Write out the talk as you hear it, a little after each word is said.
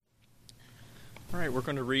All right, we're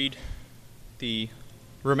going to read the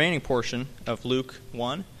remaining portion of Luke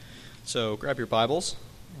 1. So grab your Bibles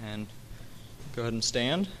and go ahead and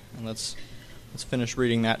stand, and let's finish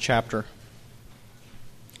reading that chapter.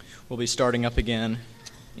 We'll be starting up again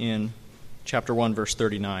in chapter 1, verse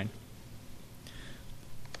 39.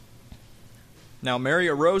 Now Mary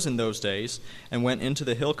arose in those days and went into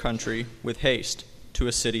the hill country with haste to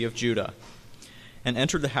a city of Judah, and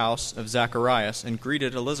entered the house of Zacharias and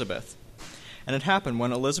greeted Elizabeth. And it happened,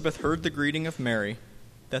 when Elizabeth heard the greeting of Mary,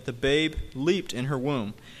 that the babe leaped in her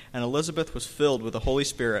womb, and Elizabeth was filled with the Holy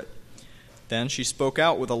Spirit. Then she spoke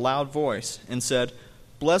out with a loud voice, and said,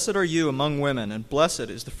 Blessed are you among women, and blessed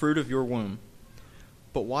is the fruit of your womb.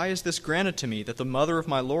 But why is this granted to me, that the mother of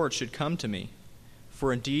my Lord should come to me?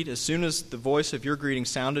 For indeed, as soon as the voice of your greeting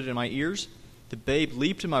sounded in my ears, the babe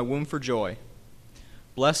leaped in my womb for joy.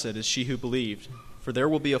 Blessed is she who believed, for there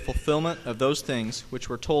will be a fulfillment of those things which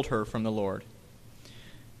were told her from the Lord.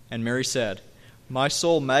 And Mary said, My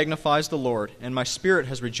soul magnifies the Lord, and my spirit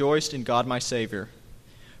has rejoiced in God my Savior.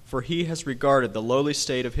 For he has regarded the lowly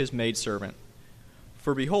state of his maidservant.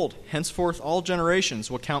 For behold, henceforth all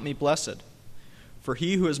generations will count me blessed. For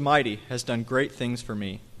he who is mighty has done great things for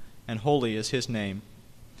me, and holy is his name.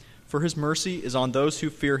 For his mercy is on those who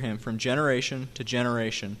fear him from generation to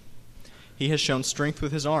generation. He has shown strength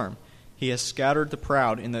with his arm. He has scattered the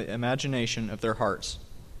proud in the imagination of their hearts.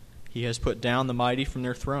 He has put down the mighty from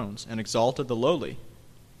their thrones and exalted the lowly.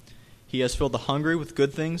 He has filled the hungry with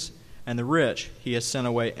good things, and the rich he has sent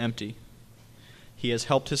away empty. He has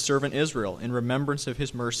helped his servant Israel in remembrance of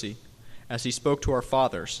his mercy, as he spoke to our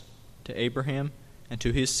fathers, to Abraham, and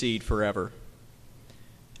to his seed forever.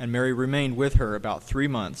 And Mary remained with her about 3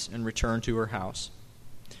 months and returned to her house.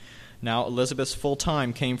 Now Elizabeth's full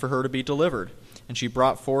time came for her to be delivered, and she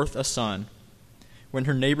brought forth a son. When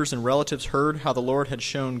her neighbors and relatives heard how the Lord had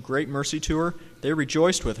shown great mercy to her, they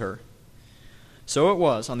rejoiced with her. So it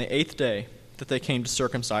was on the 8th day that they came to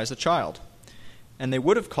circumcise the child, and they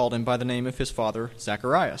would have called him by the name of his father,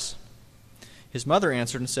 Zacharias. His mother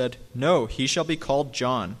answered and said, No, he shall be called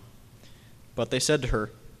John. But they said to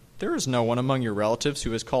her, There is no one among your relatives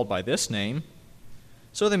who is called by this name.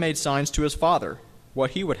 So they made signs to his father,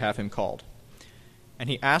 what he would have him called. And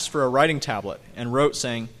he asked for a writing tablet, and wrote,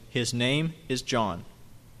 saying, His name is John.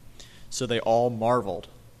 So they all marveled.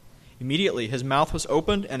 Immediately his mouth was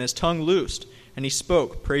opened and his tongue loosed, and he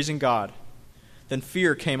spoke, praising God. Then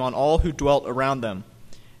fear came on all who dwelt around them,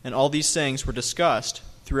 and all these sayings were discussed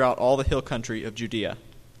throughout all the hill country of Judea.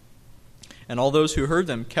 And all those who heard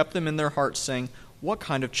them kept them in their hearts, saying, What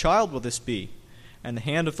kind of child will this be? And the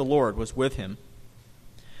hand of the Lord was with him.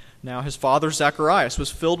 Now his father Zacharias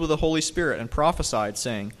was filled with the Holy Spirit and prophesied,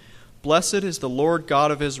 saying, Blessed is the Lord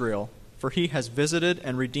God of Israel, for he has visited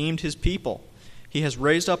and redeemed his people. He has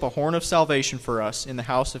raised up a horn of salvation for us in the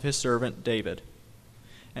house of his servant David,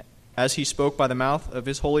 as he spoke by the mouth of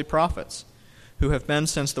his holy prophets, who have been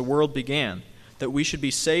since the world began, that we should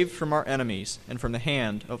be saved from our enemies and from the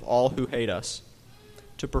hand of all who hate us,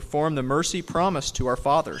 to perform the mercy promised to our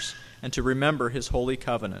fathers, and to remember his holy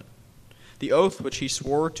covenant, the oath which he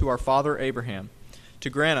swore to our father Abraham, to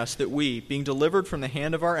grant us that we, being delivered from the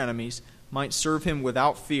hand of our enemies, might serve him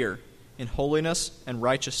without fear, in holiness and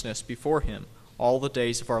righteousness before him all the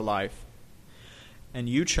days of our life. And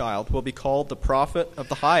you, child, will be called the prophet of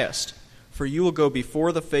the highest, for you will go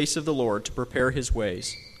before the face of the Lord to prepare his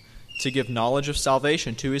ways, to give knowledge of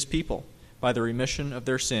salvation to his people by the remission of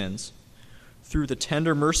their sins, through the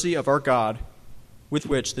tender mercy of our God, with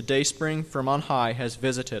which the dayspring from on high has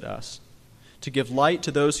visited us, to give light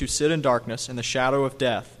to those who sit in darkness and the shadow of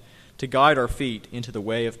death, to guide our feet into the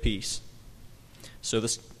way of peace. So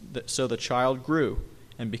the child grew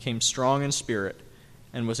and became strong in spirit,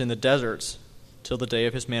 and was in the deserts till the day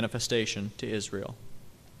of his manifestation to Israel.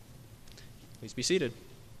 Please be seated.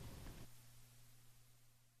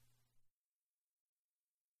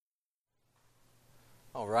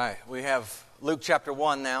 All right, we have Luke chapter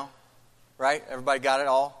 1 now, right? Everybody got it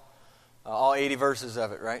all 80 verses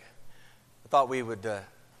of it, right? I thought we would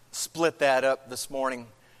split that up this morning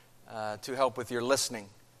to help with your listening.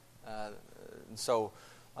 And so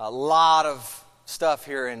a lot of stuff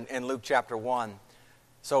here in Luke chapter 1.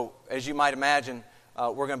 So as you might imagine,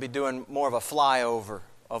 we're going to be doing more of a flyover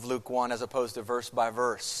of Luke 1 as opposed to verse by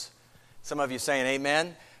verse. Some of you saying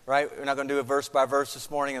amen, right? We're not going to do a verse by verse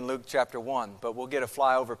this morning in Luke chapter 1, but we'll get a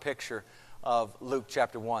flyover picture of Luke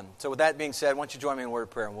chapter 1. So with that being said, why don't you join me in a word of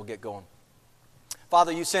prayer and we'll get going.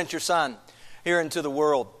 Father, you sent your Son here into the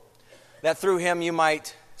world, that through him you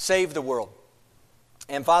might save the world.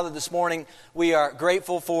 And Father, this morning we are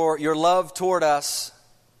grateful for your love toward us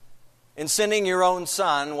in sending your own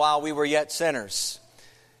Son while we were yet sinners.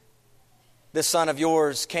 This Son of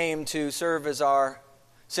yours came to serve as our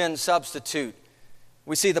sin substitute.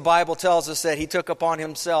 We see the Bible tells us that He took upon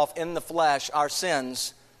Himself in the flesh our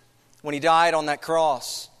sins when He died on that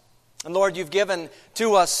cross. And Lord, You've given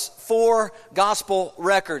to us 4 gospel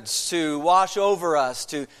records to wash over us,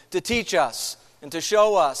 to teach us, and to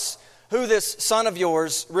show us who this Son of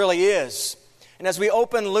Yours really is. And as we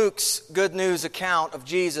open Luke's good news account of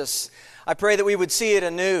Jesus, I pray that we would see it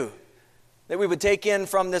anew, that we would take in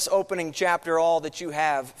from this opening chapter all that You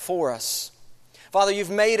have for us. Father,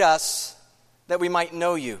 You've made us that we might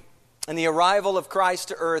know You. And the arrival of Christ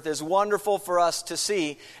to earth is wonderful for us to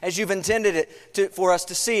see as You've intended it for us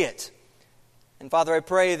to see it. And Father, I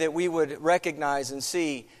pray that we would recognize and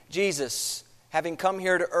see Jesus having come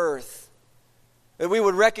here to earth, that we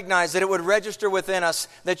would recognize, that it would register within us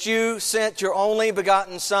that You sent Your only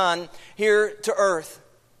begotten Son here to earth.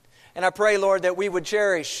 And I pray, Lord, that we would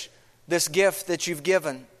cherish this gift that You've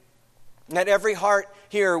given. And that every heart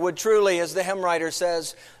here would truly, as the hymn writer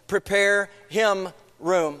says, prepare Him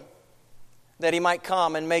room, that He might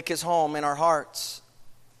come and make His home in our hearts.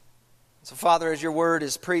 So, Father, as Your word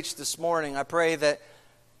is preached this morning, I pray that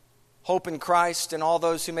hope in Christ and all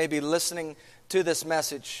those who may be listening to this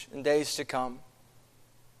message in days to come,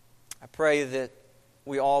 I pray that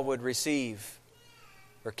we all would receive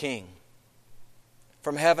our King.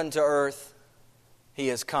 From heaven to earth, He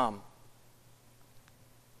has come.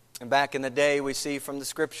 And back in the day, we see from the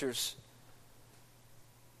Scriptures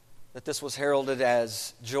that this was heralded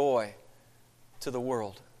as joy to the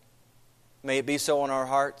world. May it be so in our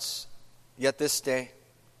hearts yet this day.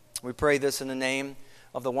 We pray this in the name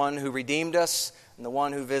of the one who redeemed us and the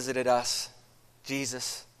one who visited us,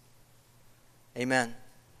 Jesus. Amen.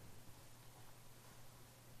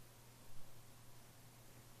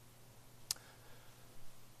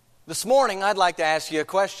 This morning, I'd like to ask you a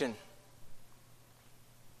question.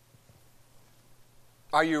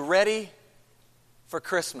 Are you ready for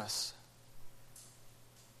Christmas?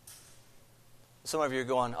 Some of you are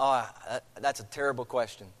going, oh, that's a terrible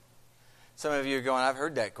question. Some of you are going, I've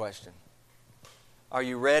heard that question. Are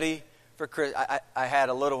you ready for Christmas? I had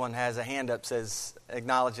a little one has a hand up, says,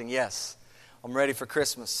 acknowledging, yes, I'm ready for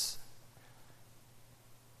Christmas.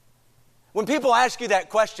 When people ask you that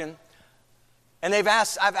question, and they've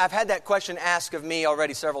asked, I've had that question asked of me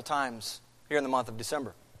already several times here in the month of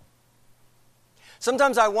December.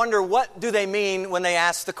 Sometimes I wonder, what do they mean when they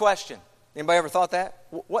ask the question? Anybody ever thought that?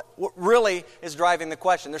 What really is driving the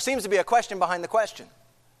question? There seems to be a question behind the question.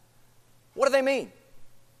 What do they mean?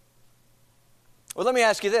 Well, let me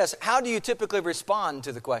ask you this. How do you typically respond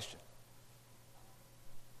to the question?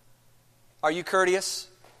 Are you courteous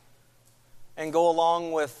and go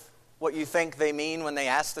along with what you think they mean when they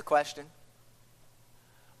ask the question?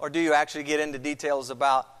 Or do you actually get into details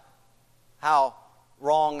about how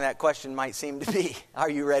wrong that question might seem to be? Are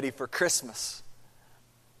you ready for Christmas?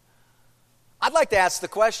 I'd like to ask the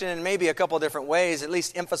question in maybe a couple different ways, at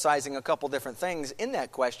least emphasizing a couple different things in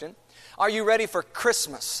that question. Are you ready for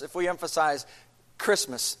Christmas? If we emphasize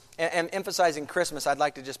Christmas, and emphasizing Christmas, I'd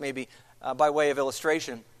like to just maybe, by way of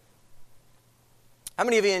illustration, how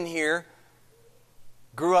many of you in here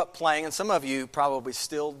grew up playing, and some of you probably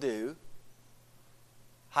still do,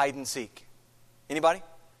 hide and seek? Anybody?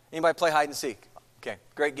 Anybody play hide and seek? Okay,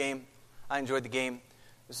 great game. I enjoyed the game.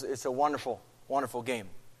 It's a wonderful, wonderful game.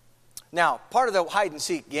 Now, part of the hide and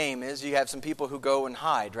seek game is you have some people who go and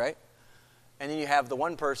hide, right? And then you have the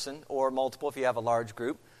one person, or multiple if you have a large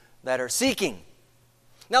group, that are seeking.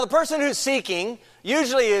 Now, the person who's seeking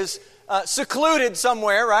usually is secluded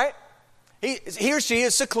somewhere, right? He or she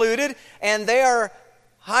is secluded, and they are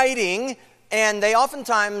hiding, and they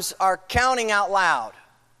oftentimes are counting out loud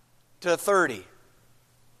to 30.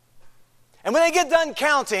 And when they get done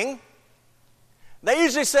counting, they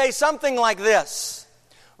usually say something like this: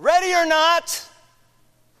 ready or not,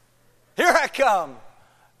 here I come.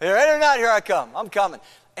 Ready or not, here I come. I'm coming.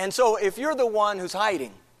 And so if you're the one who's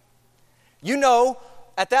hiding, you know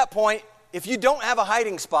at that point, if you don't have a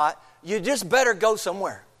hiding spot, you just better go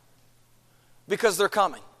somewhere. Because they're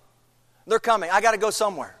coming. They're coming. I got to go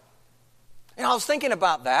somewhere. And I was thinking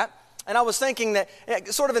about that, and I was thinking that,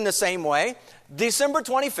 sort of in the same way, December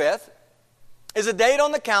 25th is a date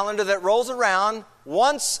on the calendar that rolls around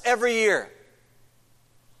once every year.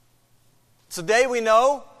 It's a day we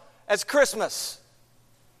know as Christmas.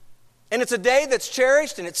 And it's a day that's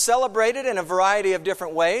cherished and it's celebrated in a variety of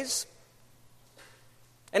different ways.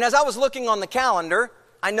 And as I was looking on the calendar,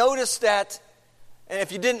 I noticed that, and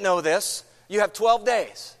if you didn't know this, you have 12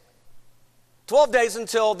 days. 12 days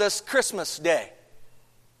until this Christmas day.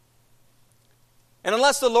 And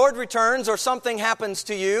unless the Lord returns or something happens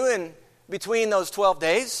to you in between those 12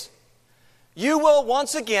 days, you will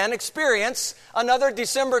once again experience another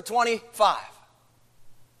December 25.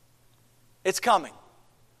 It's coming.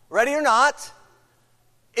 Ready or not,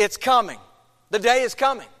 it's coming. The day is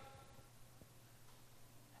coming.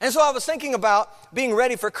 And so I was thinking about being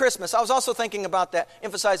ready for Christmas. I was also thinking about that,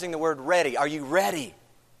 emphasizing the word ready. Are you ready?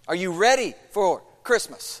 Are you ready for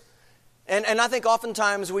Christmas? And I think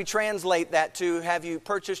oftentimes we translate that to, have you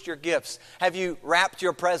purchased your gifts? Have you wrapped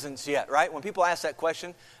your presents yet, right? When people ask that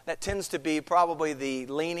question, that tends to be probably the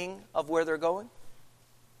leaning of where they're going.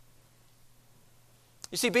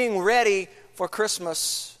 You see, being ready for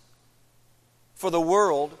Christmas for the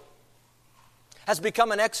world has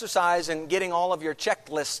become an exercise in getting all of your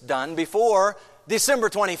checklists done before December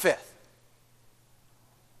 25th.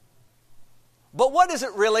 But what is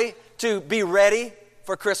it really to be ready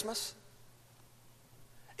for Christmas?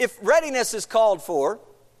 If readiness is called for,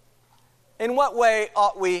 in what way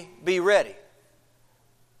ought we be ready?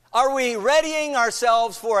 Are we readying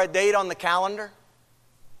ourselves for a date on the calendar?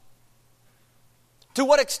 To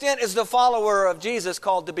what extent is the follower of Jesus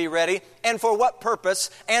called to be ready? And for what purpose?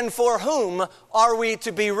 And for whom are we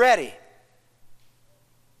to be ready?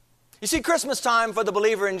 You see, Christmas time for the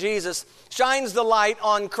believer in Jesus shines the light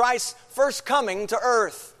on Christ's first coming to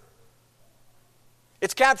earth.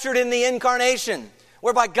 It's captured in the incarnation,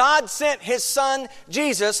 whereby God sent His Son,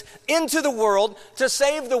 Jesus, into the world to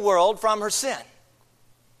save the world from her sin.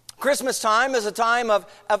 Christmas time is a time of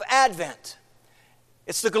Advent.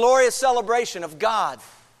 It's the glorious celebration of God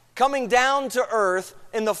coming down to earth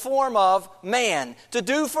in the form of man, to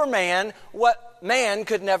do for man what man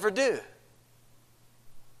could never do.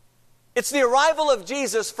 It's the arrival of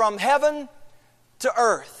Jesus from heaven to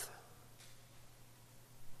earth.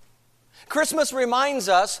 Christmas reminds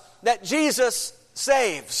us that Jesus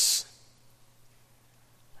saves.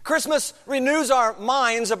 Christmas renews our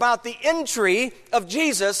minds about the entry of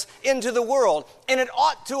Jesus into the world. And it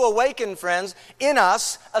ought to awaken, friends, in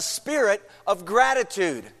us a spirit of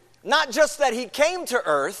gratitude. Not just that He came to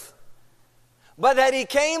earth, but that He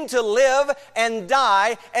came to live and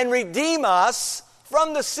die and redeem us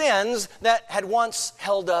from the sins that had once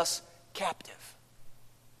held us captive.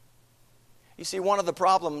 You see, one of the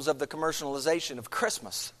problems of the commercialization of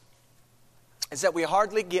Christmas is that we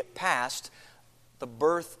hardly get past the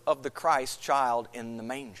birth of the Christ child in the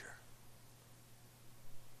manger.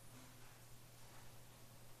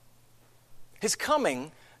 His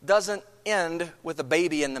coming doesn't end with a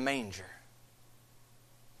baby in the manger.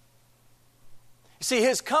 You see,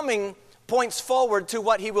 His coming points forward to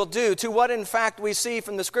what He will do, to what in fact we see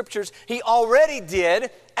from the Scriptures He already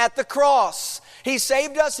did at the cross. He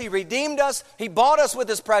saved us, He redeemed us, He bought us with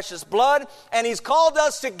His precious blood, and He's called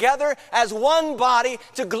us together as one body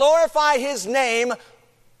to glorify His name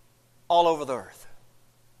all over the earth.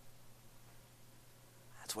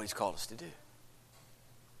 That's what He's called us to do.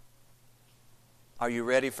 Are you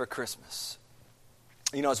ready for Christmas?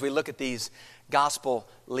 You know, as we look at these gospel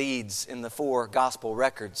leads in the 4 gospel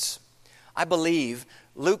records, I believe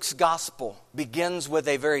Luke's gospel begins with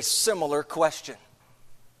a very similar question.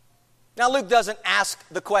 Now, Luke doesn't ask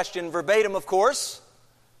the question verbatim, of course,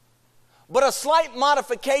 but a slight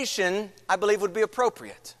modification, I believe, would be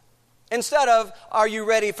appropriate. Instead of, are you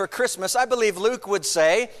ready for Christmas, I believe Luke would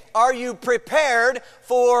say, are you prepared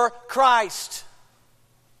for Christ?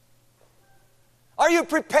 Are you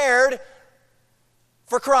prepared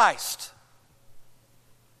for Christ?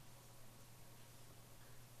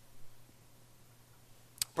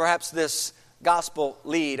 Perhaps this gospel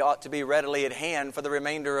lead ought to be readily at hand for the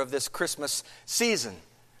remainder of this Christmas season.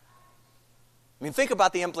 I mean, think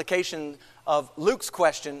about the implication of Luke's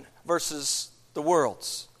question versus the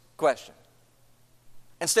world's question.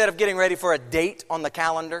 Instead of getting ready for a date on the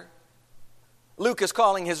calendar, Luke is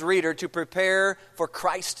calling his reader to prepare for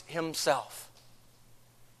Christ Himself.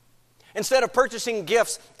 Instead of purchasing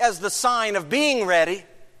gifts as the sign of being ready,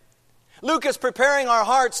 Luke is preparing our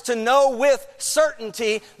hearts to know with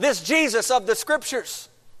certainty this Jesus of the Scriptures.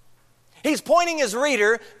 He's pointing his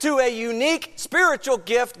reader to a unique spiritual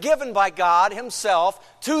gift given by God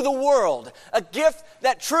Himself to the world. A gift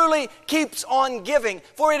that truly keeps on giving,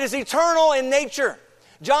 for it is eternal in nature.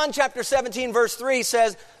 John chapter 17 verse 3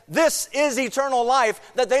 says, "This is eternal life,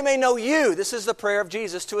 that they may know you." This is the prayer of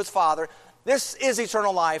Jesus to His Father. "This is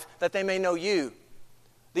eternal life, that they may know you,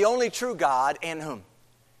 the only true God, and whom?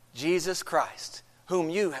 Jesus Christ, whom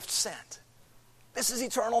you have sent." This is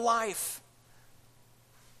eternal life.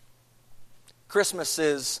 Christmas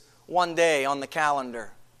is one day on the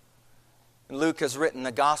calendar. And Luke has written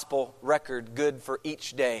a gospel record good for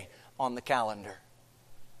each day on the calendar.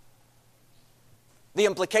 The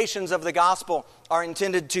implications of the gospel are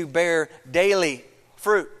intended to bear daily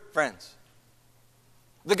fruit, friends.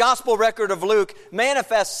 The gospel record of Luke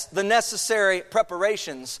manifests the necessary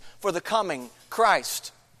preparations for the coming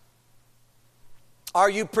Christ. Are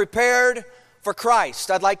you prepared for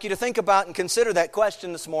Christ? I'd like you to think about and consider that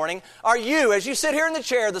question this morning. Are you, as you sit here in the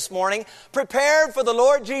chair this morning, prepared for the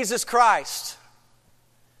Lord Jesus Christ?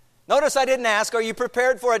 Notice I didn't ask, are you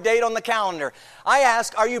prepared for a date on the calendar? I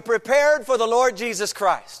ask, are you prepared for the Lord Jesus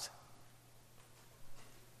Christ?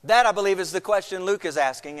 That, I believe, is the question Luke is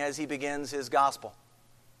asking as he begins his gospel.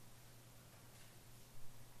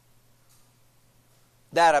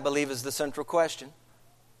 That, I believe, is the central question.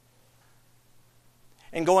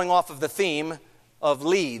 And going off of the theme of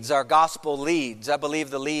leads, our gospel leads, I believe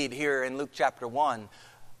the lead here in Luke chapter 1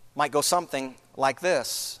 might go something like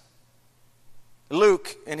this.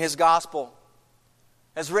 Luke, in his gospel,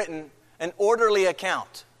 has written an orderly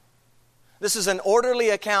account. This is an orderly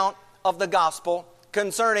account of the gospel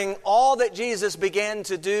concerning all that Jesus began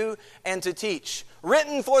to do and to teach,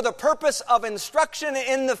 written for the purpose of instruction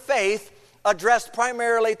in the faith, addressed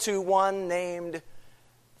primarily to one named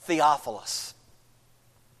Theophilus.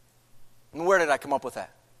 And where did I come up with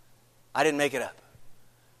that? I didn't make it up.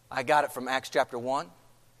 I got it from Acts chapter 1,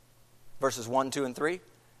 verses 1, 2, and 3.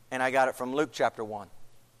 And I got it from Luke chapter 1,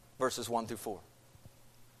 verses 1 through 4.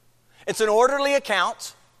 It's an orderly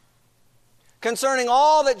account concerning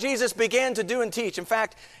all that Jesus began to do and teach. In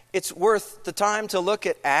fact, it's worth the time to look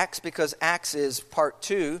at Acts, because Acts is part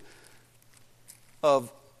 2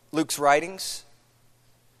 of Luke's writings.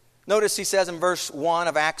 Notice he says in verse 1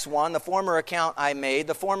 of Acts 1, the former account I made.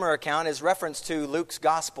 The former account is reference to Luke's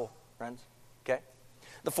gospel, friends. Okay?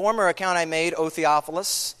 The former account I made, O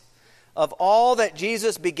Theophilus, of all that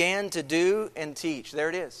Jesus began to do and teach. There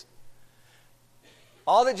it is.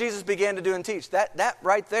 All that Jesus began to do and teach. That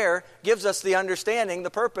right there gives us the understanding, the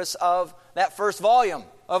purpose of that first volume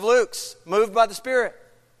of Luke's, moved by the Spirit.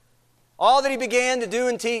 All that he began to do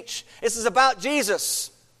and teach. This is about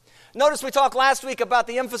Jesus. Notice we talked last week about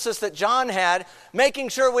the emphasis that John had, making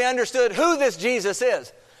sure we understood who this Jesus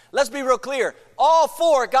is. Let's be real clear. All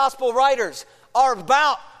 4 gospel writers are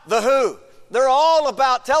about the who. They're all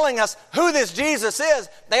about telling us who this Jesus is.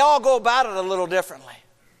 They all go about it a little differently.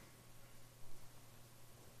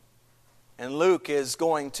 And Luke is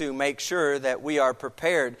going to make sure that we are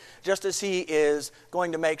prepared, just as he is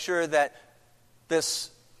going to make sure that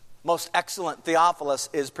this most excellent Theophilus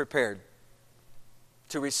is prepared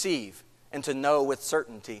to receive and to know with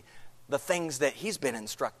certainty the things that he's been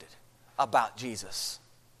instructed about Jesus.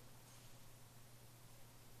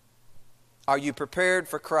 Are you prepared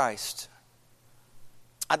for Christ?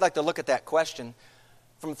 I'd like to look at that question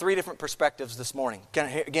from 3 different perspectives this morning.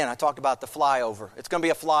 Again, I talked about the flyover. It's going to be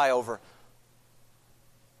a flyover.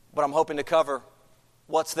 But I'm hoping to cover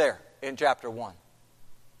what's there in chapter 1.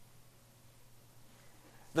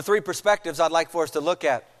 The 3 perspectives I'd like for us to look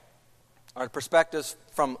at are perspectives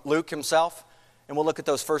from Luke himself, and we'll look at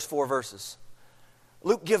those first 4 verses.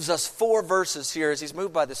 Luke gives us 4 verses here as he's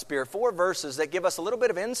moved by the Spirit, 4 verses that give us a little bit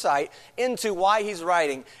of insight into why he's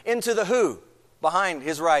writing, into the who behind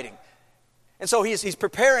his writing. And so he's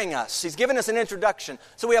preparing us. He's giving us an introduction.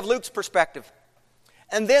 So we have Luke's perspective.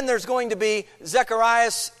 And then there's going to be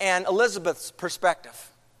Zechariah's and Elizabeth's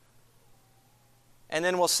perspective. And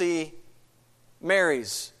then we'll see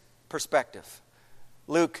Mary's perspective.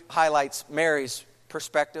 Luke highlights Mary's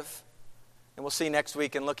perspective. And we'll see next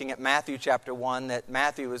week in looking at Matthew chapter 1 that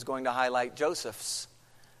Matthew is going to highlight Joseph's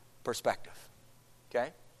perspective. Okay?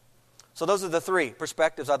 So those are the 3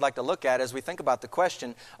 perspectives I'd like to look at as we think about the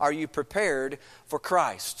question, are you prepared for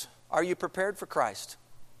Christ? Are you prepared for Christ?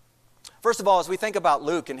 First of all, as we think about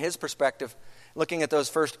Luke and his perspective, looking at those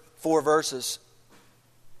first 4 verses,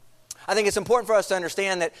 I think it's important for us to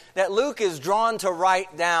understand that Luke is drawn to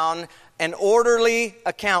write down an orderly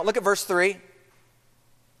account. Look at verse 3.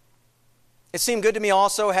 It seemed good to me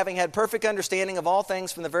also, having had perfect understanding of all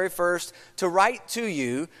things from the very first, to write to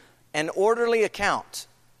you an orderly account,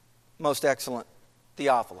 most excellent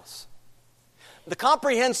Theophilus. The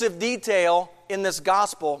comprehensive detail in this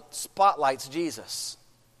gospel spotlights Jesus.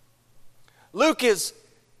 Luke is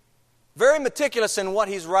very meticulous in what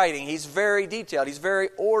he's writing. He's very detailed. He's very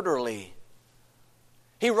orderly.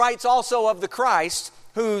 He writes also of the Christ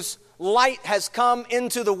whose light has come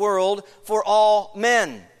into the world for all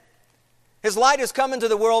men. His light has come into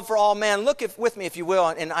the world for all men. Look with me, if you will,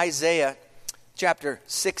 in Isaiah chapter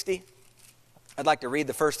 60. I'd like to read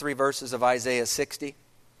the first 3 verses of Isaiah 60.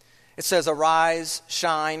 It says, "Arise,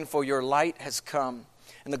 shine, for your light has come,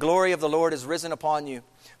 and the glory of the Lord is risen upon you.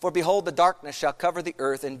 For behold, the darkness shall cover the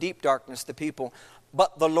earth, and deep darkness the people.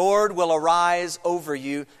 but the Lord will arise over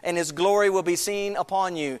you, and His glory will be seen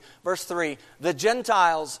upon you. Verse 3, the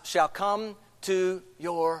Gentiles shall come to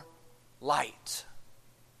your light,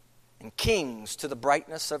 and kings to the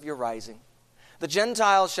brightness of your rising. The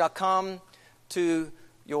Gentiles shall come to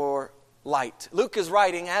your light. Luke is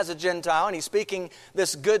writing as a Gentile, and he's speaking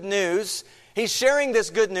this good news. He's sharing this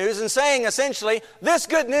good news and saying essentially, this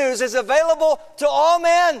good news is available to all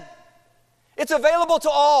men. It's available to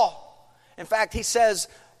all. In fact, he says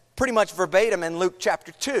pretty much verbatim in Luke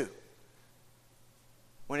chapter 2,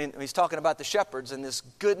 when he's talking about the shepherds, and this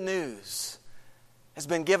good news has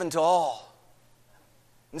been given to all.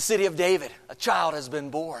 In the city of David, a child has been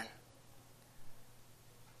born.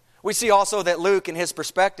 We see also that Luke, in his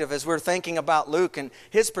perspective, as we're thinking about Luke and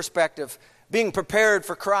his perspective, being prepared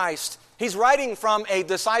for Christ, he's writing from a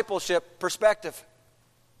discipleship perspective.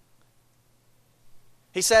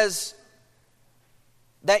 He says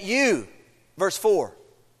that you, verse 4,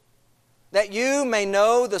 that you may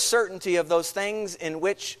know the certainty of those things in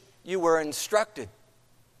which you were instructed.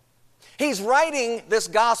 He's writing this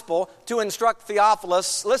gospel to instruct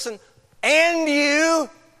Theophilus, listen, and you,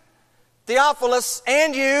 Theophilus,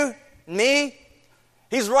 and you, me.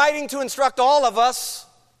 He's writing to instruct all of us,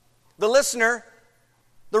 the listener,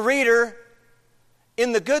 the reader,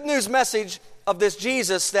 in the good news message of this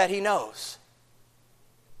Jesus that he knows.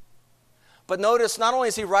 But notice, not only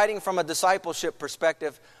is he writing from a discipleship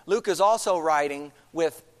perspective, Luke is also writing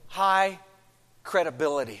with high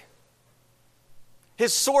credibility.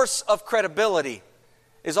 His source of credibility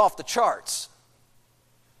is off the charts.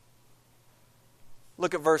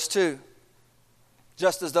 Look at verse 2.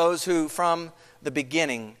 Just as those who from the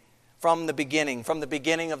beginning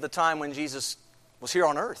of the time when Jesus was here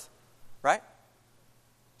on earth, right?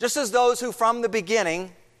 Just as those who from the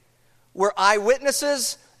beginning were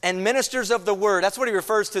eyewitnesses and ministers of the word. That's what he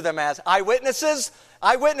refers to them as.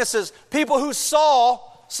 Eyewitnesses, people who saw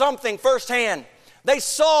something firsthand. They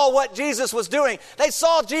saw what Jesus was doing. They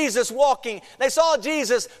saw Jesus walking. They saw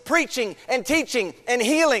Jesus preaching and teaching and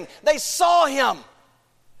healing. They saw Him.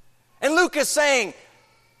 And Luke is saying,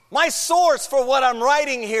 my source for what I'm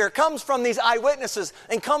writing here comes from these eyewitnesses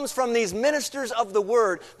and comes from these ministers of the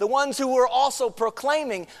word, the ones who were also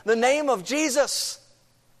proclaiming the name of Jesus.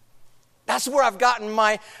 That's where I've gotten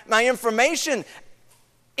my information,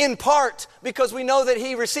 in part because we know that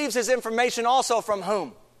he receives his information also from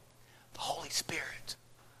whom? The Holy Spirit.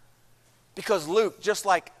 Because Luke, just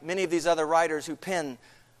like many of these other writers who pen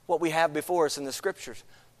what we have before us in the Scriptures,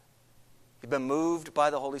 he's been moved by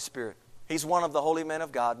the Holy Spirit. He's one of the holy men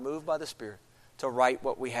of God, moved by the Spirit, to write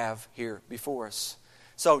what we have here before us.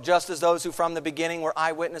 So, just as those who from the beginning were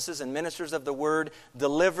eyewitnesses and ministers of the word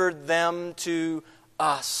delivered them to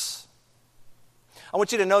us. I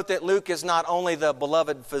want you to note that Luke is not only the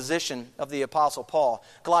beloved physician of the Apostle Paul.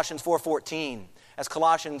 Colossians 4:14, as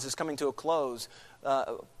Colossians is coming to a close,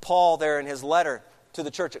 Paul there in his letter to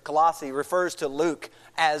the church at Colossae refers to Luke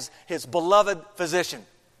as his beloved physician.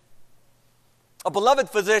 A beloved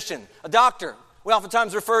physician, a doctor. We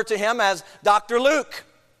oftentimes refer to him as Dr. Luke.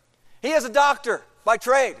 He is a doctor by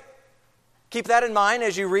trade. Keep that in mind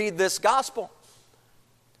as you read this gospel.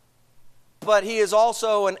 But he is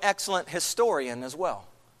also an excellent historian as well.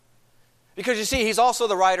 Because you see, he's also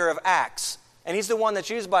the writer of Acts. And he's the one that's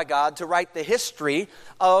used by God to write the history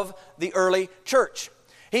of the early church.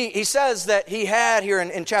 He says that he had here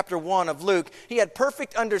in chapter 1 of Luke, he had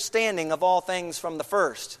perfect understanding of all things from the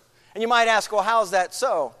first. And you might ask, well, how is that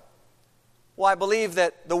so? Well, I believe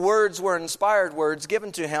that the words were inspired words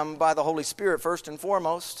given to him by the Holy Spirit first and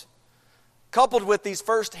foremost, coupled with these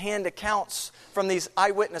first-hand accounts from these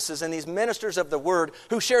eyewitnesses and these ministers of the word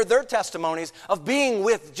who shared their testimonies of being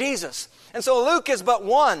with Jesus. And so Luke is but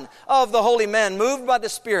one of the holy men moved by the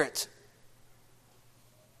Spirit.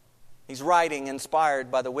 He's writing inspired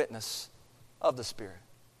by the witness of the Spirit.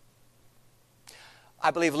 I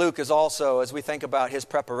believe Luke is also, as we think about his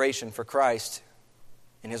preparation for Christ,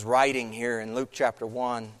 in his writing here in Luke chapter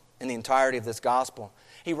 1, in the entirety of this gospel,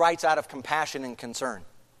 he writes out of compassion and concern.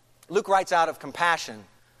 Luke writes out of compassion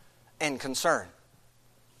and concern.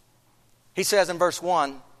 He says in verse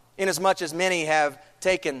 1, inasmuch as many have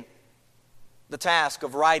taken the task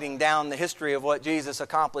of writing down the history of what Jesus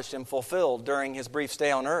accomplished and fulfilled during his brief stay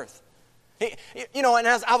on earth. And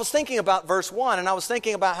as I was thinking about verse 1, and I was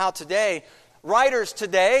thinking about how writers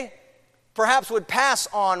today perhaps would pass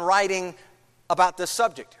on writing about this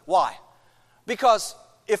subject. Why? Because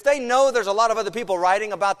if they know there's a lot of other people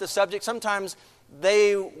writing about this subject, sometimes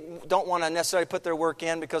they don't want to necessarily put their work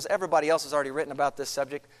in because everybody else has already written about this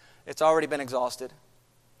subject. It's already been exhausted.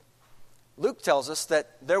 Luke tells us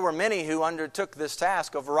that there were many who undertook this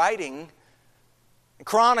task of writing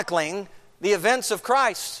chronicling the events of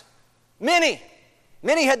Christ. Many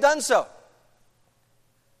had done so.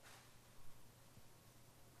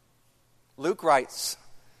 Luke writes,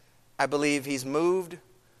 I believe he's moved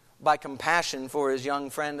by compassion for his young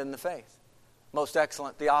friend in the faith, most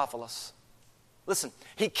excellent Theophilus. Listen,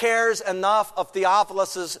 he cares enough of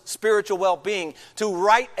Theophilus' spiritual well-being to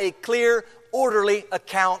write a clear, orderly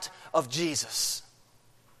account of Jesus.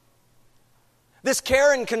 This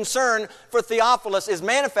care and concern for Theophilus is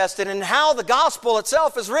manifested in how the gospel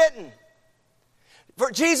itself is written. For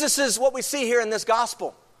Jesus is what we see here in this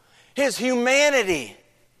gospel. His humanity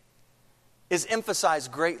is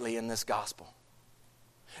emphasized greatly in this gospel.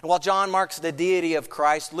 And while John marks the deity of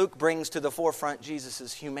Christ, Luke brings to the forefront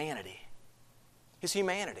Jesus' humanity. His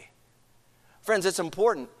humanity. Friends, it's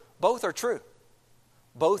important. Both are true.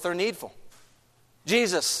 Both are needful.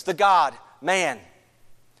 Jesus, the God, man.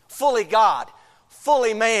 Fully God,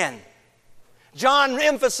 fully man. John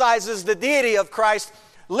emphasizes the deity of Christ.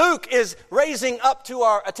 Luke is raising up to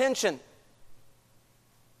our attention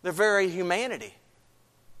the very humanity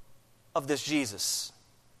of this Jesus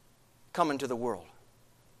coming to the world.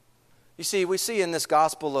 You see, we see in this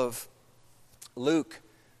gospel of Luke,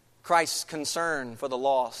 Christ's concern for the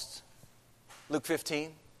lost. Luke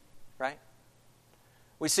 15, right?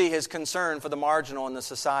 We see his concern for the marginal in the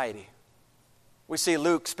society. We see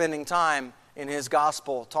Luke spending time in his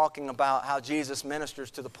gospel talking about how Jesus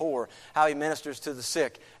ministers to the poor, how he ministers to the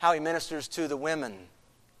sick, how he ministers to the women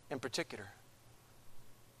in particular.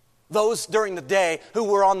 Those during the day who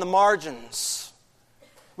were on the margins.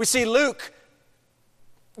 We see Luke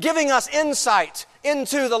giving us insight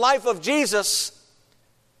into the life of Jesus,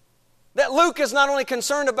 that Luke is not only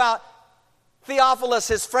concerned about Theophilus,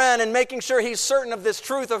 his friend, and making sure he's certain of this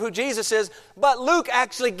truth of who Jesus is, but Luke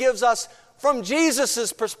actually gives us, from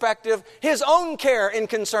Jesus' perspective, his own care and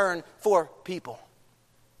concern for people.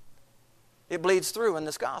 It bleeds through in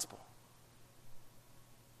this gospel.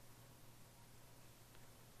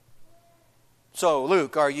 So,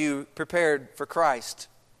 Luke, are you prepared for Christ?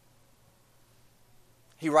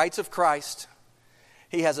 He writes of Christ.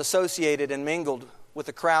 He has associated and mingled with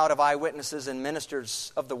a crowd of eyewitnesses and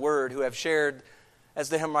ministers of the Word who have shared, as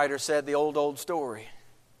the hymn writer said, the old story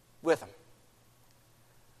with him.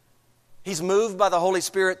 He's moved by the Holy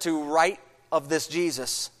Spirit to write of this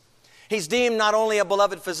Jesus. He's deemed not only a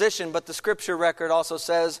beloved physician, but the Scripture record also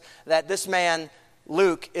says that this man,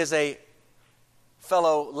 Luke, is a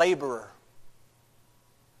fellow laborer.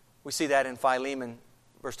 We see that in Philemon,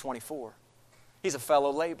 verse 24. He's a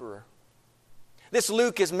fellow laborer. This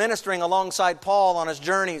Luke is ministering alongside Paul on his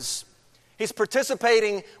journeys. He's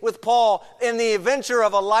participating with Paul in the adventure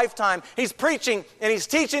of a lifetime. He's preaching and he's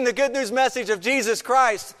teaching the good news message of Jesus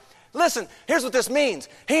Christ. Listen, here's what this means.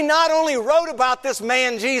 He not only wrote about this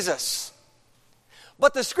man Jesus,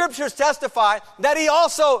 but the Scriptures testify that he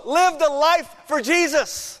also lived a life for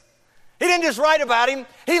Jesus. He didn't just write about him,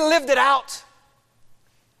 he lived it out.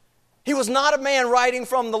 He was not a man writing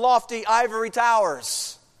from the lofty ivory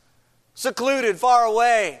towers, secluded, far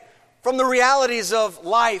away from the realities of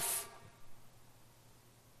life.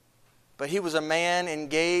 But he was a man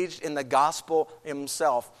engaged in the gospel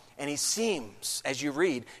himself. And he seems, as you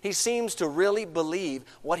read, he seems to really believe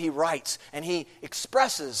what he writes. And he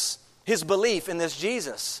expresses his belief in this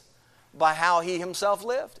Jesus by how he himself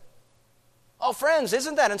lived. Oh, friends,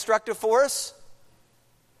 isn't that instructive for us?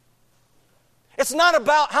 It's not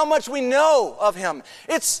about how much we know of him.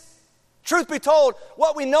 It's, truth be told,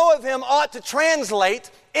 what we know of him ought to translate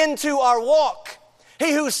into our walk.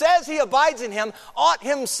 He who says he abides in him ought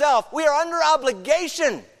himself. We are under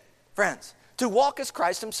obligation, friends, to walk as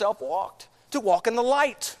Christ himself walked, to walk in the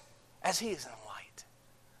light as he is in the light.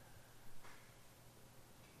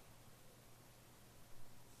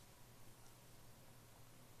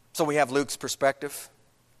 So we have Luke's perspective.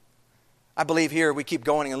 I believe here we keep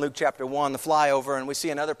going in Luke chapter 1, the flyover, and we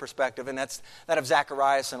see another perspective, and that's that of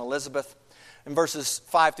Zacharias and Elizabeth. In verses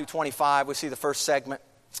 5 through 25, we see the first segment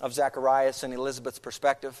of Zacharias and Elizabeth's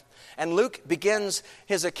perspective. And Luke begins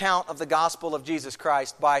his account of the gospel of Jesus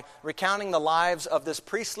Christ by recounting the lives of this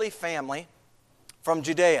priestly family from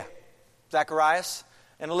Judea, Zacharias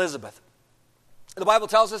and Elizabeth. The Bible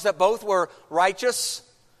tells us that both were righteous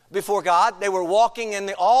before God. They were walking in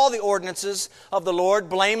all the ordinances of the Lord,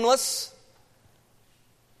 blameless.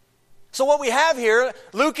 So what we have here,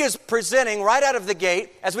 Luke is presenting right out of the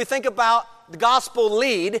gate, as we think about the gospel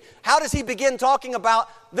lead, how does he begin talking about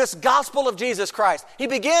this gospel of Jesus Christ? He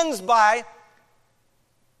begins by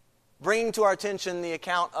bringing to our attention the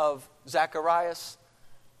account of Zacharias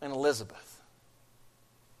and Elizabeth.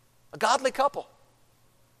 A godly couple.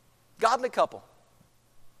 Godly couple.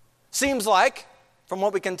 Seems like, from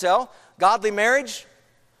what we can tell. Godly marriage,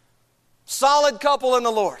 solid couple in the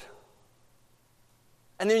Lord.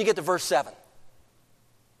 And then you get to verse 7.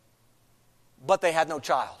 But they had no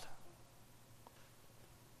child.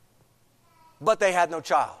 But they had no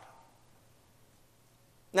child.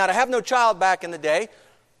 Now, to have no child back in the day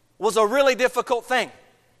was a really difficult thing,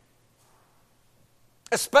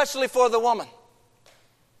 especially for the woman.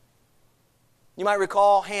 You might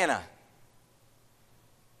recall Hannah.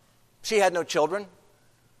 She had no children.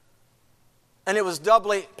 And it was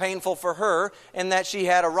doubly painful for her in that she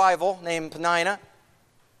had a rival named Peninnah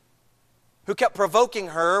who kept provoking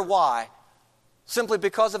her. Why? Simply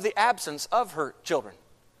because of the absence of her children.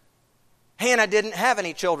 Hannah didn't have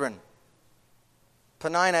any children.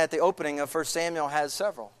 Peninnah at the opening of 1 Samuel has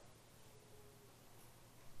several.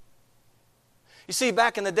 You see,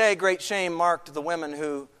 back in the day, great shame marked the women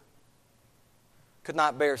who could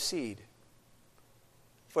not bear seed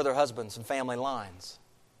for their husbands and family lines.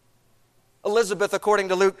 Elizabeth, according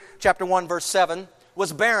to Luke chapter 1, verse 7,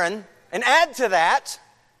 was barren. And add to that,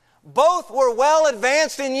 both were well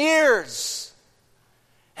advanced in years.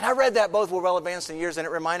 And I read that both were well advanced in years, and it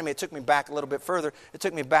reminded me, it took me back a little bit further. It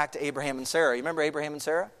took me back to Abraham and Sarah. You remember Abraham and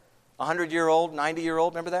Sarah? 100-year-old,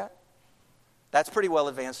 90-year-old, remember that? That's pretty well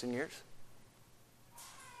advanced in years.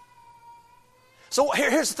 So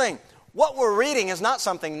here's the thing. What we're reading is not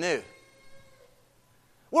something new.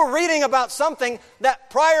 We're reading about something that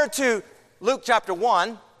prior to Luke chapter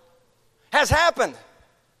 1 has happened.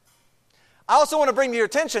 I also want to bring to your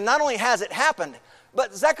attention, not only has it happened,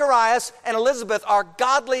 but Zacharias and Elizabeth are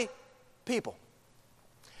godly people.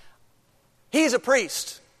 He's a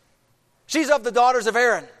priest. She's of the daughters of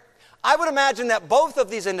Aaron. I would imagine that both of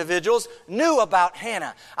these individuals knew about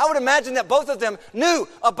Hannah. I would imagine that both of them knew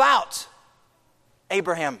about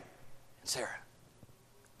Abraham and Sarah.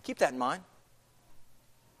 Keep that in mind.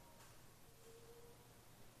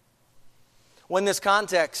 When this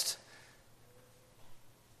context,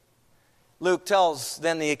 Luke tells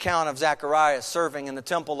then the account of Zacharias serving in the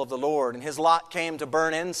temple of the Lord, and his lot came to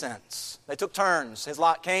burn incense. They took turns. His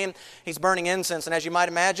lot came, he's burning incense, and as you might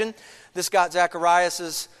imagine, this got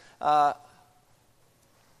Zacharias' time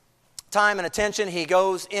and attention. He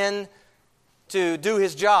goes in to do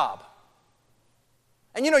his job.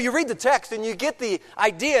 And you know, you read the text and you get the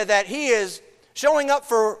idea that he is showing up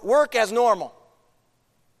for work as normal.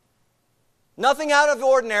 Nothing out of the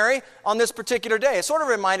ordinary on this particular day. It sort of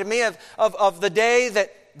reminded me of the day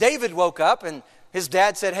that David woke up and his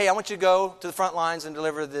dad said, hey, I want you to go to the front lines and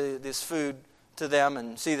deliver this food to them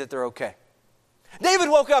and see that they're okay. David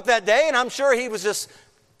woke up that day, and I'm sure he was just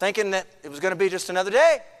thinking that it was going to be just another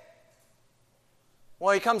day.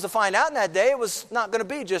 Well, he comes to find out in that day it was not going to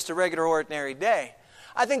be just a regular ordinary day.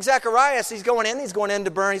 I think Zacharias, he's going in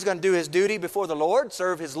to burn, he's going to do his duty before the Lord,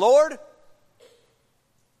 serve his Lord.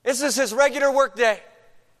 This is his regular work day.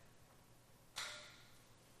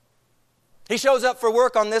 He shows up for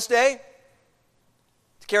work on this day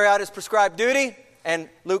to carry out his prescribed duty. And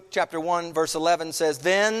Luke chapter 1 verse 11 says,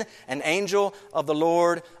 then an angel of the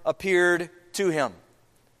Lord appeared to him.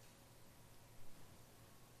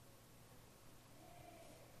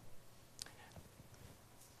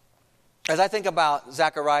 As I think about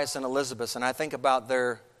Zacharias and Elizabeth, and I think about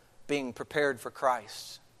their being prepared for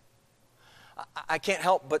Christ, I can't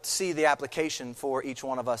help but see the application for each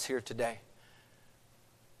one of us here today.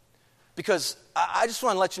 Because I just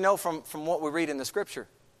want to let you know from what we read in the Scripture,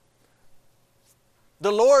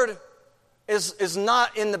 the Lord is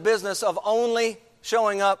not in the business of only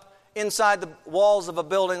showing up inside the walls of a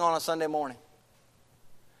building on a Sunday morning.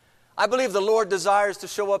 I believe the Lord desires to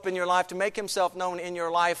show up in your life, to make himself known in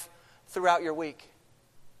your life throughout your week.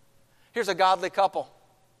 Here's a godly couple.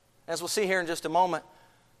 As we'll see here in just a moment,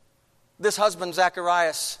 this husband,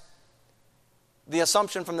 Zacharias, the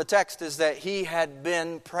assumption from the text is that he had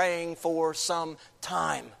been praying for some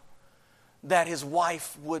time that his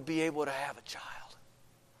wife would be able to have a child.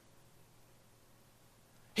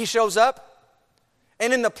 He shows up,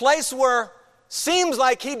 and in the place where seems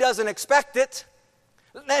like he doesn't expect it.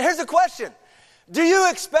 Now here's the question. Do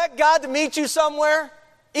you expect God to meet you somewhere,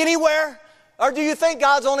 anywhere? Or do you think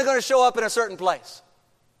God's only going to show up in a certain place?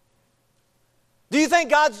 Do you think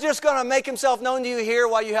God's just going to make himself known to you here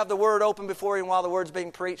while you have the Word open before you and while the Word's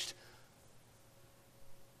being preached?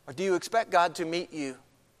 Or do you expect God to meet you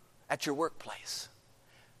at your workplace?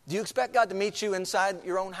 Do you expect God to meet you inside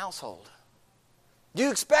your own household? Do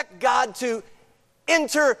you expect God to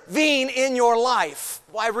intervene in your life?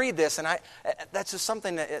 Well, I read this, and that's just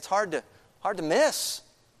something that it's hard to miss.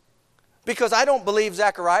 Because I don't believe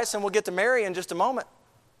Zacharias, and we'll get to Mary in just a moment,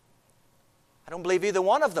 I don't believe either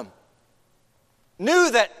one of them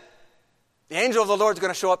knew that The angel of the Lord is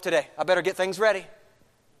going to show up today. I better get things ready.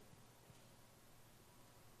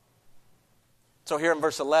 So here in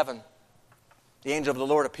verse 11, the angel of the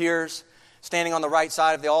Lord appears, standing on the right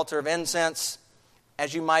side of the altar of incense.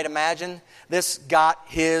 As you might imagine, this got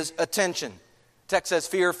his attention. The text says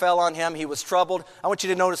fear fell on him. He was troubled. I want you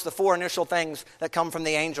to notice the 4 initial things that come from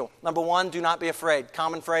the angel. Number 1, do not be afraid.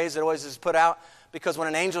 Common phrase that always is put out because when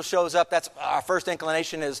an angel shows up, that's our first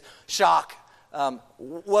inclination is shock.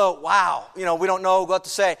 Whoa, wow. We don't know what to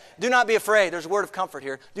say. Do not be afraid. There's a word of comfort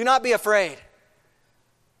here. Do not be afraid.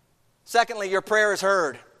 Secondly, your prayer is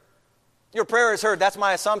heard. Your prayer is heard. That's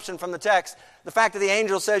my assumption from the text. The fact that the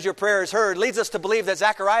angel says your prayer is heard leads us to believe that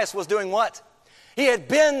Zacharias was doing what? He had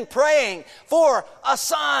been praying for a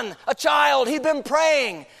son, a child. He'd been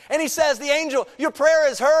praying. And he says, the angel, your prayer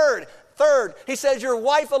is heard. Third, he says, your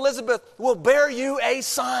wife Elizabeth will bear you a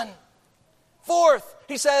son. Fourth,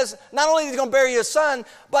 he says, not only is he going to bear you a son,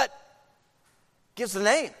 but gives the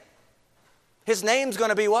name. His name's going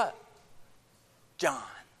to be what? John.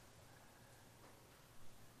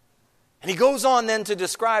 And he goes on then to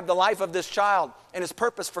describe the life of this child and his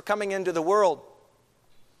purpose for coming into the world.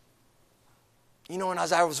 And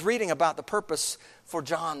as I was reading about the purpose for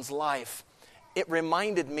John's life, it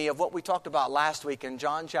reminded me of what we talked about last week in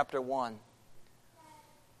John chapter 1.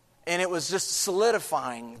 And it was just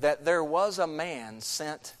solidifying that there was a man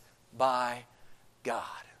sent by God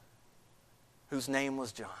whose name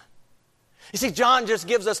was John. You see, John just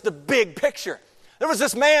gives us the big picture. There was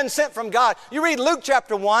this man sent from God. You read Luke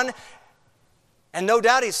chapter 1, and no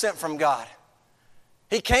doubt he's sent from God.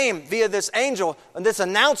 He came via this angel and this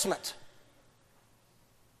announcement.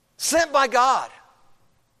 Sent by God.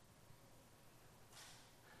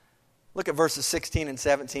 Look at verses 16 and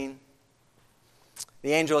 17.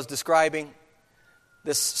 The angel is describing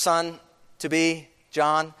this son to be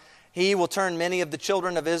John. He will turn many of the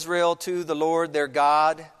children of Israel to the Lord their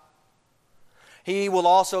God. He will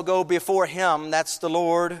also go before him, that's the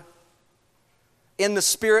Lord, in the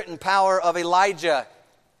spirit and power of Elijah.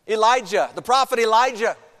 Elijah, the prophet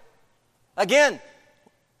Elijah. Again,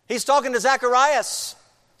 he's talking to Zacharias.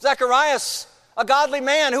 Zacharias, a godly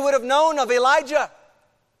man who would have known of Elijah.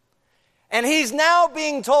 And he's now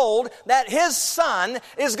being told that his son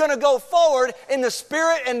is going to go forward in the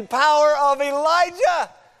spirit and power of Elijah.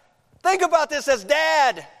 Think about this as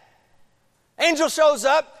dad. Angel shows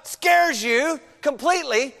up, scares you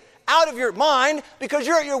completely out of your mind because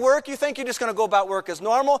you're at your work. You think you're just going to go about work as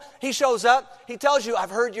normal. He shows up. He tells you,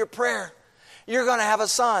 I've heard your prayer. You're going to have a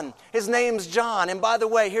son. His name's John. And by the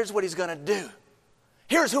way, here's what he's going to do.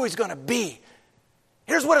 Here's who he's going to be.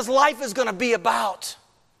 Here's what his life is going to be about.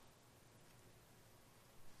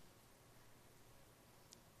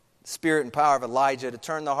 The spirit and power of Elijah to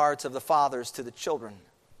turn the hearts of the fathers to the children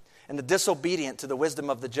and the disobedient to the wisdom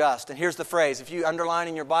of the just. And here's the phrase. If you underline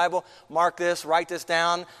in your Bible, mark this, write this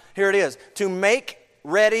down. Here it is. To make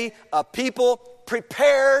ready a people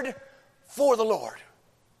prepared for the Lord.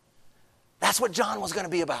 That's what John was going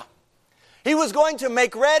to be about. He was going to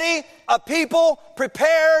make ready a people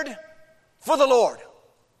prepared for the Lord.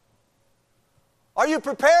 Are you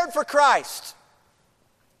prepared for Christ?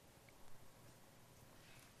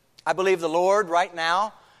 I believe the Lord right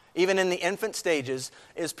now, even in the infant stages,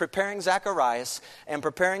 is preparing Zacharias and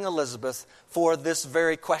preparing Elizabeth for this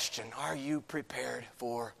very question. Are you prepared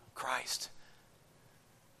for Christ?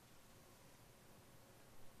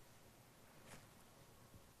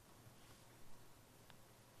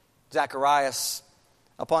 Zacharias,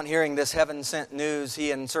 upon hearing this heaven-sent news,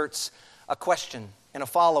 he inserts a question and a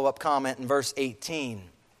follow-up comment in verse 18.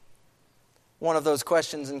 One of those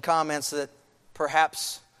questions and comments that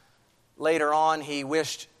perhaps later on he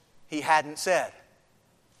wished he hadn't said.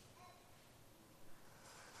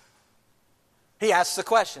 He asks the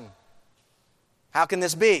question, how can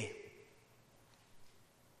this be?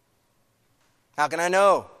 How can I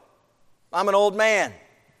know? I'm an old man.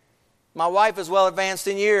 My wife is well advanced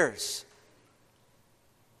in years.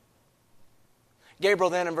 Gabriel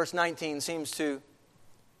then in verse 19 seems to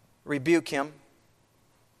rebuke him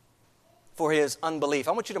for his unbelief.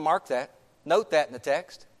 I want you to mark that. Note that in the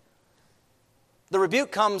text. The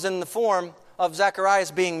rebuke comes in the form of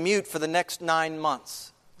Zacharias being mute for the next 9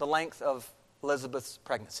 months, the length of Elizabeth's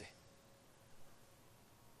pregnancy.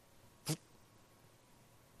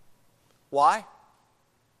 Why?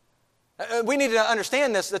 We need to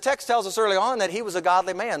understand this. The text tells us early on that he was a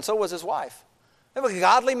godly man. So was his wife. They were a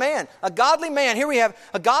godly man. A godly man. Here we have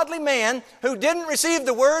a godly man who didn't receive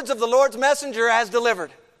the words of the Lord's messenger as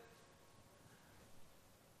delivered.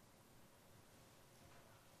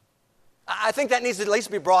 I think that needs to at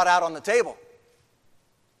least be brought out on the table.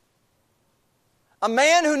 A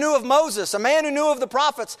man who knew of Moses, a man who knew of the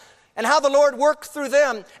prophets, and how the Lord worked through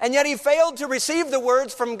them, and yet he failed to receive the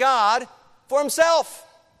words from God for himself.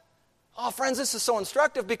 Oh, friends, this is so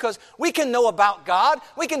instructive because we can know about God.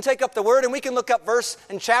 We can take up the Word and we can look up verse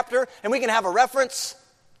and chapter and we can have a reference.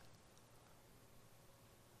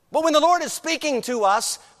 But when the Lord is speaking to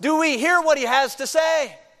us, do we hear what He has to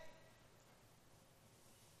say?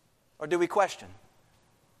 Or do we question?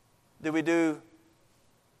 Do we do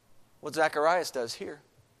what Zacharias does here?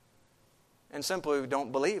 And simply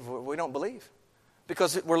don't believe. We don't believe.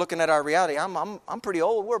 Because we're looking at our reality. I'm pretty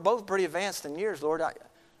old. We're both pretty advanced in years, Lord. I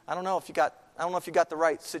don't know if you got the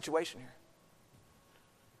right situation here.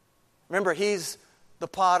 Remember, He's the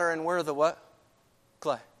potter and we're the what?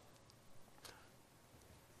 Clay.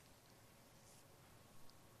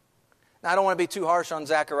 Now, I don't want to be too harsh on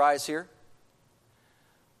Zacharias here,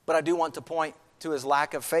 but I do want to point to his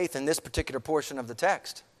lack of faith in this particular portion of the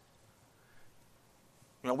text.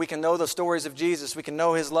 You know, we can know the stories of Jesus, we can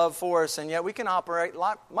know His love for us, and yet we can operate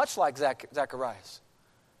much like Zacharias,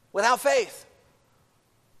 without faith.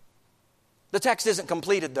 The text isn't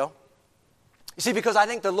completed, though. You see, because I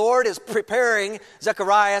think the Lord is preparing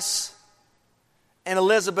Zacharias and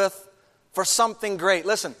Elizabeth for something great.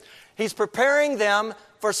 Listen, He's preparing them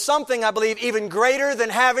for something, I believe, even greater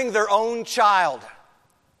than having their own child.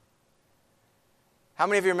 How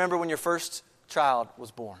many of you remember when your first child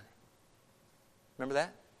was born? Remember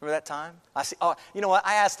that? Remember that time? Oh, you know what?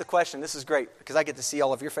 I asked the question. This is great because I get to see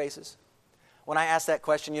all of your faces. When I asked that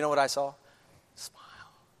question, you know what I saw? Smile.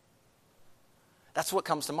 That's what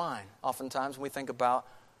comes to mind oftentimes when we think about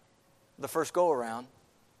the first go-around,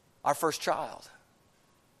 our first child.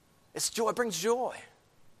 It's joy. It brings joy.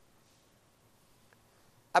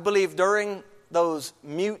 I believe during those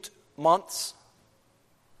mute months,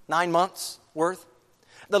 9 months worth,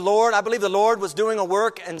 I believe the Lord was doing a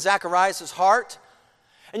work in Zacharias' heart.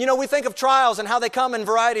 And you know, we think of trials and how they come in a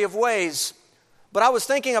variety of ways. But I was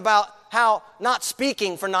thinking about how not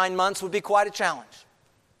speaking for 9 months would be quite a challenge.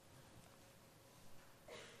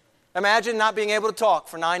 Imagine not being able to talk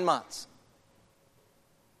for 9 months.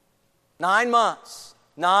 9 months.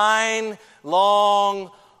 9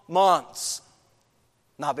 long months.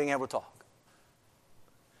 Not being able to talk.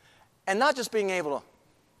 And not just being able to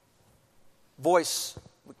voice,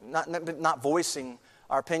 not voicing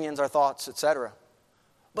our opinions, our thoughts, etc.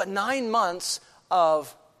 But 9 months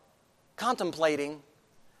of contemplating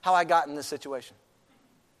how I got in this situation.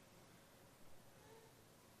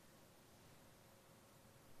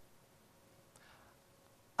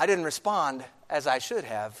 I didn't respond as I should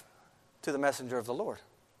have to the messenger of the Lord.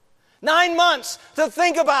 9 months to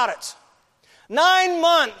think about it. 9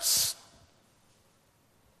 months.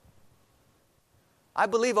 I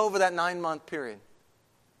believe over that 9-month period,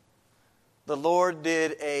 the Lord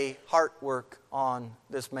did a heart work on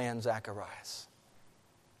this man, Zacharias.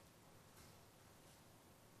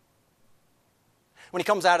 When he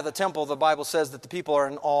comes out of the temple, the Bible says that the people are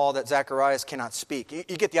in awe that Zacharias cannot speak. You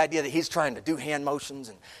get the idea that he's trying to do hand motions,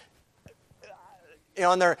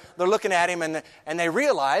 and they're looking at him, and they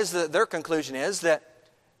realize that their conclusion is that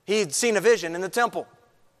he'd seen a vision in the temple,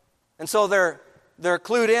 and so they're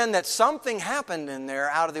clued in that something happened in there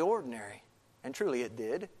out of the ordinary, and truly it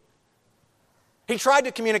did. He tried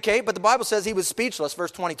to communicate, but the Bible says he was speechless,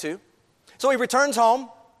 verse 22. So he returns home,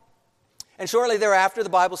 and shortly thereafter, the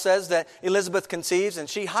Bible says that Elizabeth conceives, and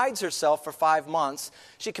she hides herself for 5 months.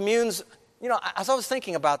 She communes, as I was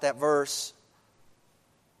thinking about that verse,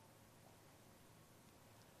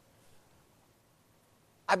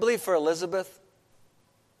 I believe for Elizabeth,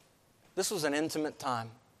 this was an intimate time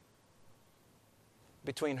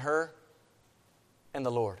between her and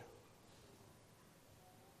the Lord.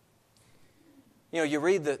 You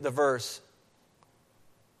read the verse,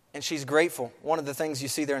 and she's grateful. One of the things you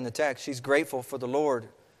see there in the text, she's grateful for the Lord.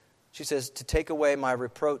 She says, to take away my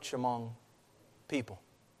reproach among people.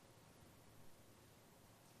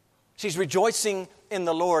 She's rejoicing in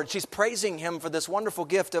the Lord. She's praising Him for this wonderful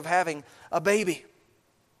gift of having a baby.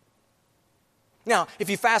 Now, if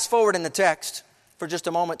you fast forward in the text for just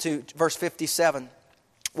a moment to verse 57,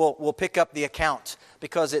 we'll pick up the account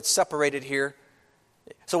because it's separated here.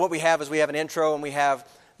 So what we have is we have an intro and we have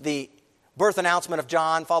the birth announcement of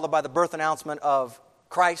John, followed by the birth announcement of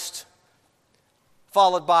Christ,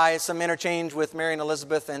 followed by some interchange with Mary and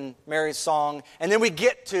Elizabeth and Mary's song. And then we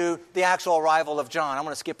get to the actual arrival of John. I'm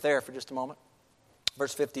going to skip there for just a moment.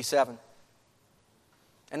 Verse 57.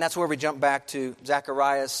 And that's where we jump back to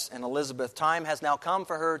Zacharias and Elizabeth. Time has now come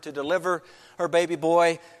for her to deliver her baby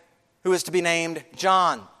boy, who is to be named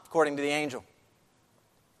John, according to the angel.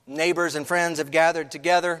 Neighbors and friends have gathered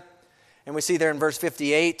together. And we see there in verse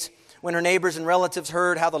 58, When her neighbors and relatives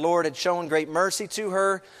heard how the Lord had shown great mercy to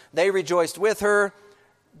her, they rejoiced with her.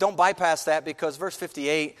 Don't bypass that, because verse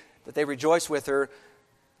 58, that they rejoiced with her,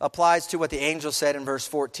 applies to what the angel said in verse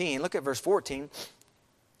 14. Look at verse 14.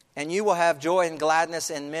 And you will have joy and gladness,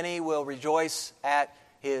 and many will rejoice at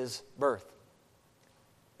his birth.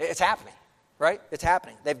 It's happening, right? It's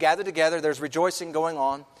happening. They've gathered together. There's rejoicing going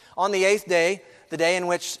on. On the 8th day, the day in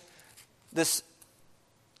which this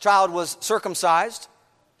child was circumcised,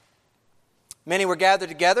 many were gathered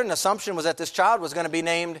together, and the assumption was that this child was going to be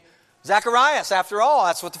named Zacharias. After all,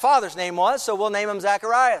 that's what the father's name was, so we'll name him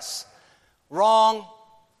Zacharias. Wrong.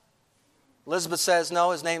 Elizabeth says, no,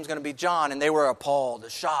 his name's going to be John, and they were appalled,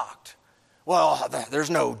 shocked. Well, there's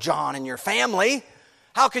no John in your family.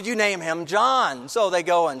 How could you name him John? So they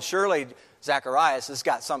go, and surely Zacharias has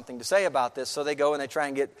got something to say about this. So they go and they try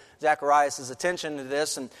and get Zacharias' attention to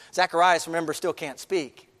this. And Zacharias, remember, still can't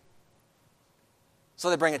speak. So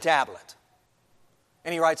they bring a tablet.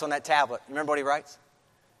 And he writes on that tablet. Remember what he writes?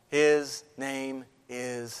 His name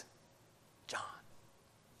is John.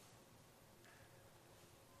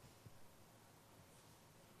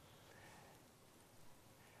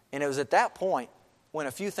 And it was at that point when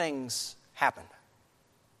a few things happened.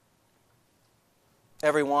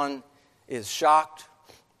 Everyone is shocked.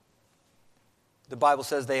 The Bible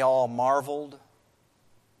says they all marveled.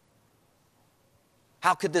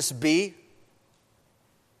 How could this be?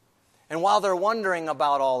 And while they're wondering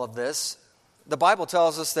about all of this, the Bible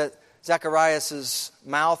tells us that Zacharias'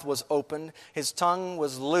 mouth was opened, his tongue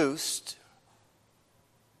was loosed.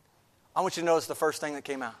 I want you to notice the first thing that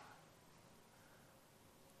came out.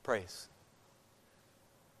 Praise.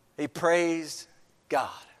 He praised God.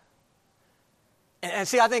 And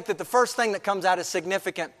see, I think that the first thing that comes out is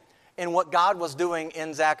significant in what God was doing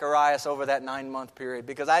in Zacharias over that 9-month period.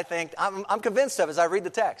 Because I'm convinced of it as I read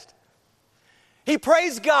the text. He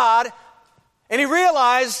praised God, and he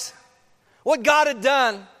realized what God had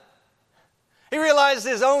done. He realized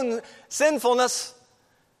his own sinfulness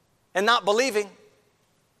and not believing.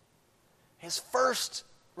 His first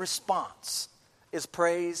response is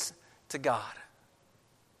praise to God.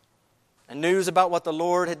 And news about what the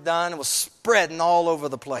Lord had done was spreading all over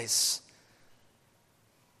the place.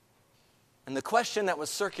 And the question that was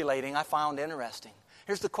circulating, I found interesting.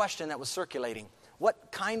 Here's the question that was circulating.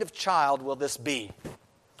 What kind of child will this be?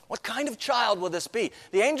 What kind of child will this be?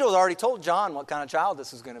 The angel had already told John what kind of child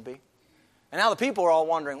this is going to be. And now the people are all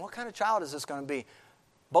wondering, what kind of child is this going to be?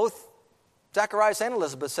 Both Zacharias and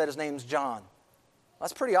Elizabeth said his name's John.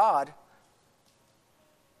 That's pretty odd.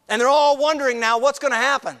 And they're all wondering now what's going to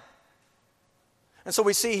happen. And so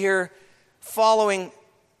we see here, following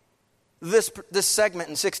this segment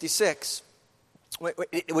in 66,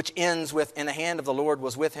 which ends with, and the hand of the Lord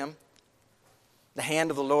was with him. The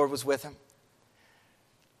hand of the Lord was with him.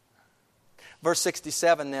 Verse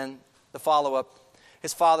 67 then, the follow-up.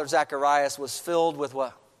 His father Zacharias was filled with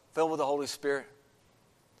what? Filled with the Holy Spirit.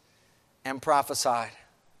 And prophesied.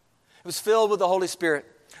 He was filled with the Holy Spirit.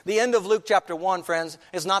 The end of Luke chapter 1, friends,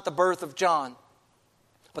 is not the birth of John,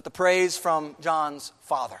 but the praise from John's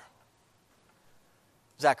father,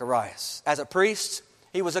 Zacharias. As a priest,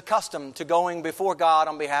 he was accustomed to going before God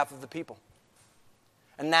on behalf of the people.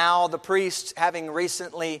 And now the priest, having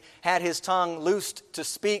recently had his tongue loosed to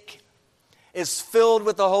speak, is filled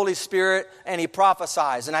with the Holy Spirit, and he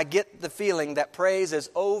prophesies. And I get the feeling that praise is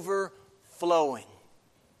overflowing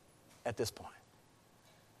at this point.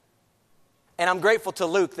 And I'm grateful to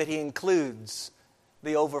Luke that he includes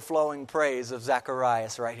the overflowing praise of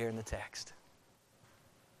Zacharias right here in the text.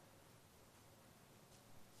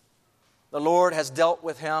 The Lord has dealt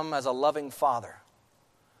with him as a loving father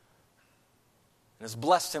and has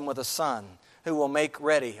blessed him with a son who will make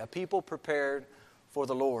ready a people prepared for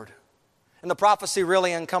the Lord. And the prophecy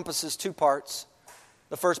really encompasses two parts.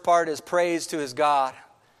 The first part is praise to his God,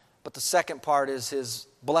 but the second part is his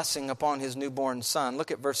blessing upon his newborn son.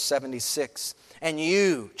 Look at verse 76. And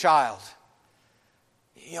you, child,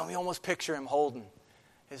 you almost picture him holding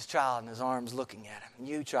his child in his arms looking at him.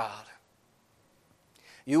 You, child,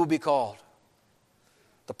 you will be called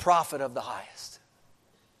the prophet of the highest.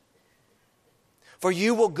 For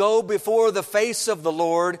you will go before the face of the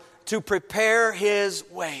Lord to prepare his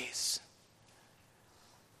ways,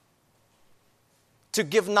 to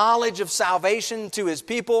give knowledge of salvation to his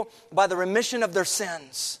people by the remission of their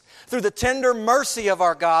sins, through the tender mercy of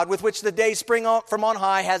our God, with which the day spring from on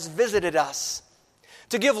high has visited us,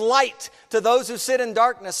 to give light to those who sit in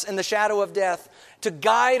darkness and the shadow of death, to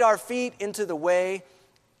guide our feet into the way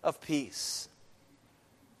of peace.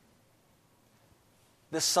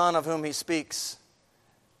 This son of whom he speaks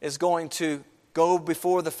is going to go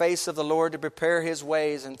before the face of the Lord to prepare His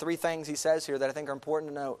ways. And 3 things He says here that I think are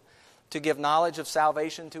important to note. To give knowledge of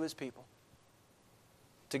salvation to His people.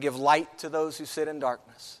 To give light to those who sit in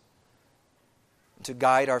darkness. And to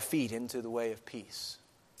guide our feet into the way of peace.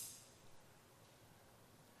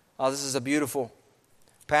 Oh, this is a beautiful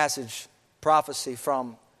passage, prophecy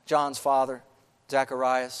from John's father,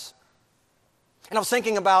 Zacharias. And I was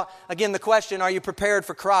thinking about, again, the question, are you prepared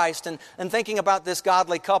for Christ? And thinking about this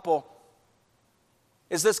godly couple.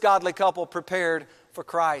 Is this godly couple prepared for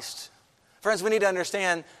Christ? Friends, we need to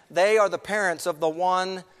understand they are the parents of the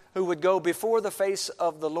one who would go before the face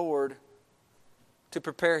of the Lord to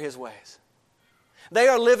prepare His ways. They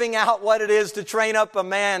are living out what it is to train up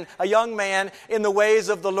a young man in the ways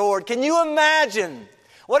of the Lord. Can you imagine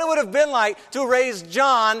what it would have been like to raise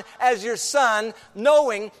John as your son,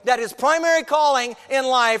 knowing that his primary calling in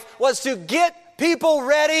life was to get people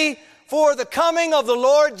ready for the coming of the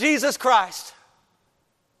Lord Jesus Christ?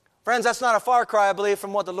 Friends, that's not a far cry, I believe,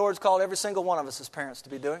 from what the Lord's called every single one of us as parents to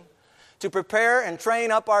be doing. To prepare and train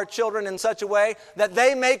up our children in such a way that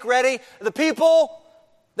they make ready the people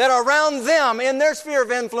that are around them in their sphere of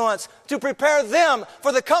influence, to prepare them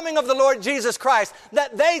for the coming of the Lord Jesus Christ,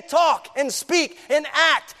 that they talk and speak and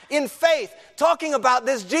act in faith, talking about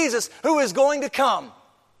this Jesus who is going to come.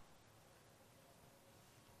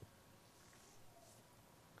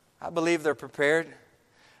 I believe they're prepared.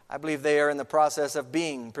 I believe they are in the process of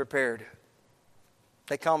being prepared.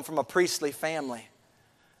 They come from a priestly family.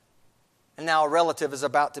 And now a relative is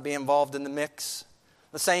about to be involved in the mix.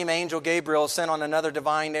 The same angel Gabriel sent on another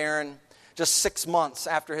divine errand just 6 months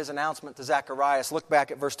after his announcement to Zacharias. Look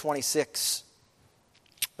back at verse 26.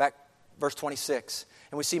 Verse 26.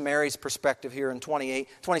 And we see Mary's perspective here in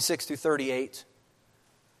 26 through 38.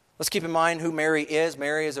 Let's keep in mind who Mary is.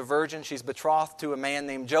 Mary is a virgin. She's betrothed to a man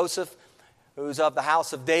named Joseph, who's of the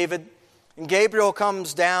house of David. And Gabriel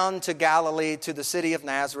comes down to Galilee, to the city of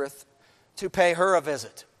Nazareth, to pay her a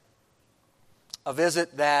visit. A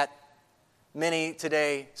visit that many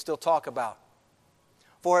today still talk about.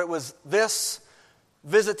 For it was this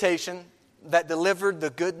visitation that delivered the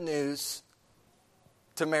good news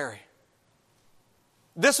to Mary.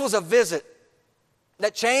 This was a visit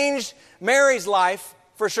that changed Mary's life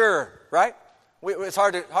for sure, right? It's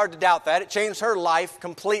hard to doubt that. It changed her life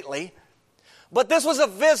completely. But this was a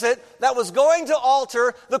visit that was going to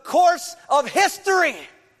alter the course of history.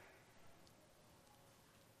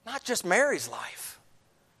 Not just Mary's life.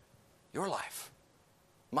 Your life.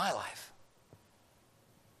 My life.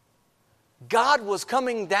 God was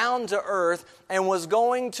coming down to earth and was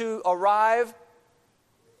going to arrive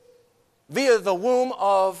via the womb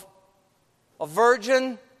of a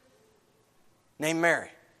virgin named Mary.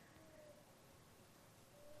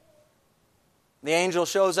 The angel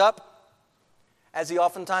shows up, as he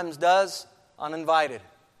oftentimes does, uninvited.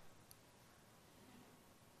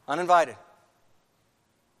 Uninvited.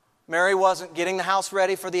 Mary wasn't getting the house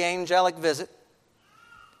ready for the angelic visit.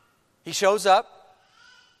 He shows up,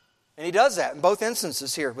 and he does that in both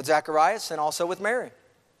instances here, with Zacharias and also with Mary.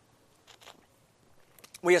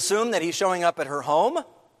 We assume that he's showing up at her home.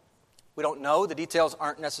 We don't know. The details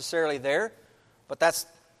aren't necessarily there. But that's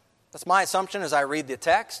my assumption as I read the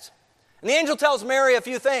text. And the angel tells Mary a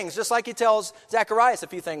few things, just like he tells Zacharias a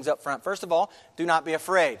few things up front. First of all, do not be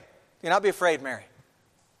afraid. Do not be afraid, Mary.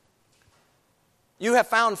 You have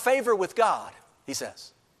found favor with God, he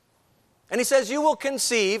says. And he says, you will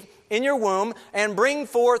conceive in your womb and bring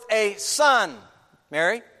forth a son,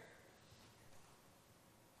 Mary.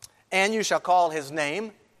 And you shall call his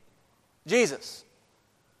name Jesus.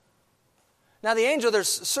 Now the angel, there's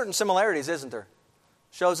certain similarities, isn't there?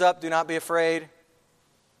 Shows up, do not be afraid.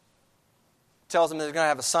 Tells him they're going to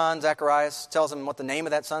have a son, Zacharias. Tells him what the name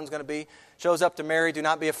of that son's going to be. Shows up to Mary, do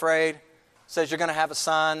not be afraid. Says you're going to have a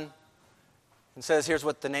son. And says here's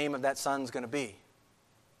what the name of that son's going to be.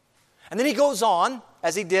 And then he goes on,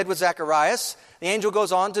 as he did with Zacharias. The angel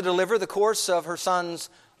goes on to deliver the course of her son's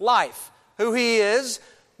life. Who he is,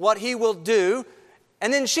 what he will do.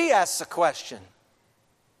 And then she asks a question.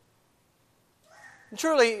 And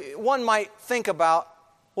truly, one might think about,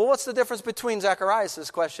 well, what's the difference between Zacharias'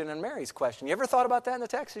 question and Mary's question? You ever thought about that in the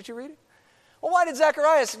text? Did you read it? Well, why did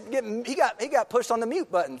Zacharias he got pushed on the mute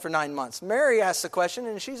button for 9 months? Mary asks the question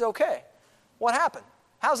and she's okay. What happened?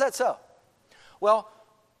 How's that so? Well,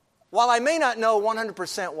 while I may not know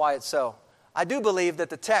 100% why it's so, I do believe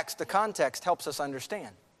that the context helps us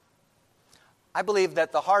understand. I believe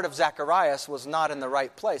that the heart of Zacharias was not in the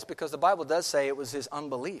right place because the Bible does say it was his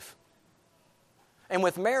unbelief. And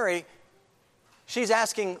with Mary, She's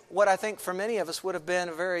asking what I think for many of us would have been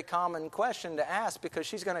a very common question to ask, because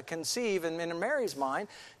she's going to conceive, and in Mary's mind,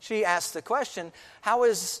 she asks the question, how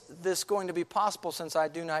is this going to be possible since I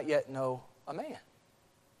do not yet know a man?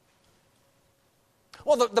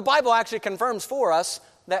 Well, the Bible actually confirms for us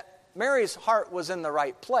that Mary's heart was in the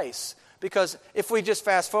right place, because if we just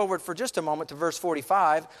fast forward for just a moment to verse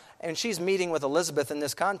 45, and she's meeting with Elizabeth in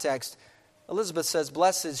this context, Elizabeth says,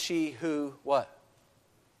 blessed is she who, what?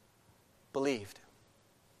 Believed.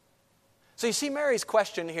 So you see, Mary's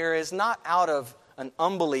question here is not out of an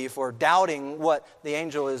unbelief or doubting what the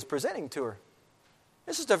angel is presenting to her.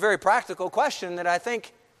 This is a very practical question that I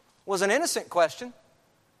think was an innocent question.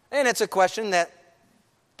 And it's a question that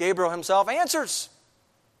Gabriel himself answers.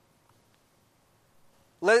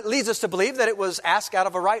 Leads us to believe that it was asked out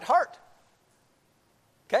of a right heart.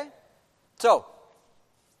 Okay? So,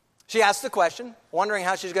 she asks the question, wondering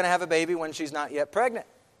how she's going to have a baby when she's not yet pregnant.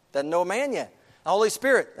 Doesn't know a man yet. The Holy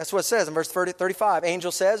Spirit, that's what it says in verse 35.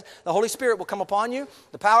 Angel says, the Holy Spirit will come upon you.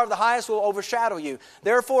 The power of the highest will overshadow you.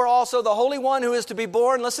 Therefore also the Holy One who is to be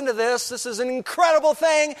born, listen to this. This is an incredible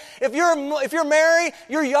thing. If you're Mary,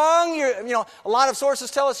 you're young. A lot of sources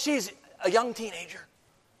tell us she's a young teenager.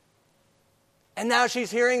 And now she's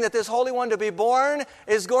hearing that this Holy One to be born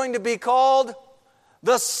is going to be called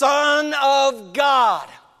the Son of God.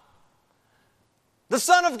 The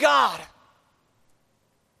Son of God.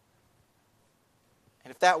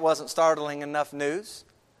 And if that wasn't startling enough news,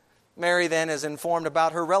 Mary then is informed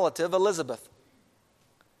about her relative Elizabeth.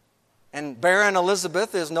 And barren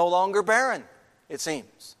Elizabeth is no longer barren, it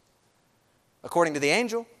seems. According to the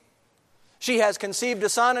angel, she has conceived a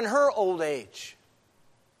son in her old age.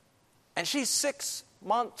 And she's 6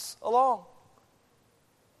 months along.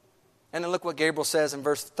 And then look what Gabriel says in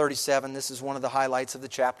verse 37. This is one of the highlights of the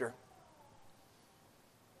chapter.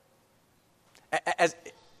 As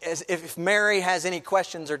if Mary has any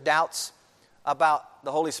questions or doubts about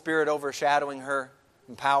the Holy Spirit overshadowing her,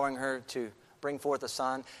 empowering her to bring forth a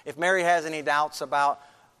son, if Mary has any doubts about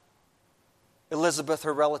Elizabeth,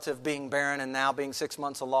 her relative, being barren and now being 6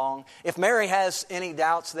 months along, if Mary has any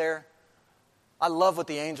doubts there, I love what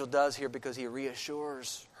the angel does here because he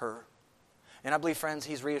reassures her. And I believe, friends,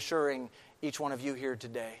 he's reassuring each one of you here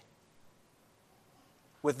today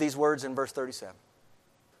with these words in verse 37.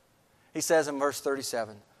 He says in verse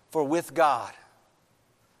 37, for with God,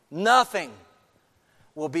 nothing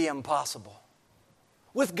will be impossible.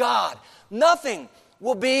 With God, nothing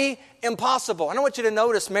will be impossible. And I want you to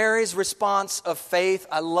notice Mary's response of faith.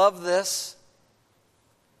 I love this.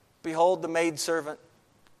 Behold the maidservant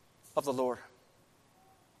of the Lord.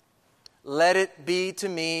 Let it be to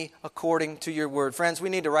me according to your word. Friends, we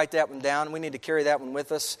need to write that one down. We need to carry that one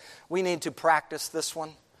with us. We need to practice this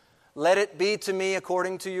one. Let it be to me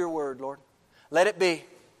according to your word, Lord. Let it be.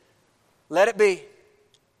 Let it be.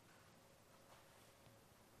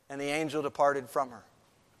 And the angel departed from her.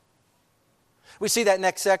 We see that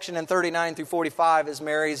next section in 39 through 45 is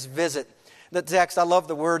Mary's visit. The text, I love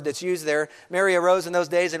the word that's used there. Mary arose in those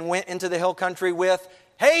days and went into the hill country with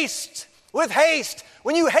haste. With haste.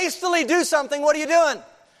 When you hastily do something, what are you doing?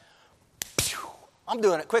 I'm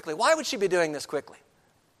doing it quickly. Why would she be doing this quickly?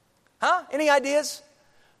 Huh? Any ideas?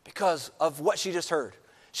 Because of what she just heard.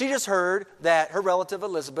 She just heard that her relative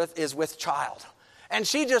Elizabeth is with child. And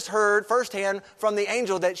she just heard firsthand from the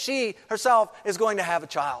angel that she herself is going to have a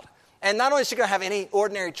child. And not only is she going to have any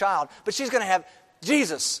ordinary child, but she's going to have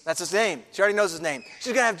Jesus. That's his name. She already knows his name.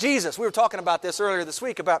 She's going to have Jesus. We were talking about this earlier this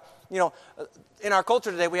week about, in our culture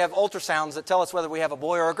today, we have ultrasounds that tell us whether we have a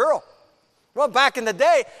boy or a girl. Well, back in the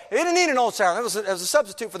day, they didn't need an ultrasound. It was a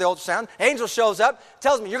substitute for the ultrasound. Angel shows up,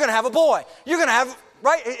 tells me, you're going to have a boy. You're going to have,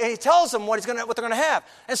 right? And he tells them what they're going to have.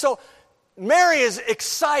 And so Mary is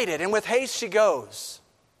excited, and with haste she goes.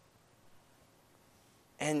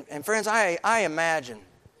 And friends, I imagine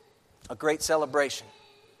a great celebration.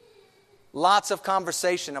 Lots of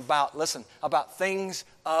conversation about things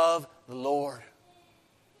of the Lord.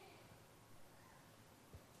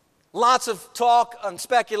 Lots of talk and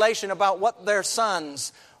speculation about what their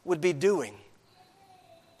sons would be doing.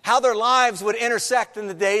 How their lives would intersect in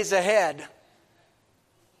the days ahead.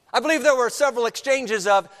 I believe there were several exchanges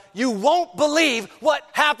of, you won't believe what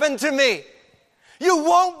happened to me. You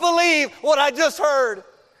won't believe what I just heard.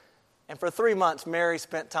 And for 3 months, Mary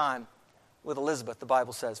spent time with Elizabeth, the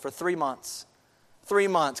Bible says. For 3 months. 3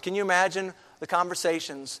 months. Can you imagine the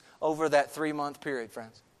conversations over that 3-month period,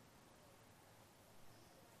 friends?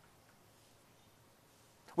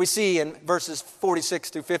 We see in verses 46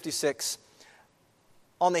 through 56,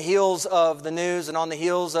 on the heels of the news and on the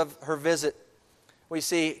heels of her visit, we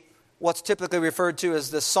see what's typically referred to as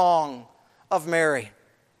the Song of Mary.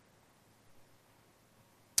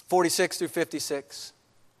 46 through 56.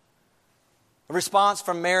 A response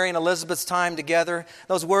from Mary and Elizabeth's time together.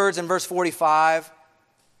 Those words in verse 45,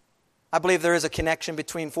 I believe there is a connection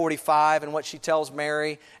between 45 and what she tells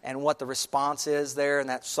Mary and what the response is there in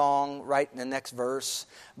that song right in the next verse.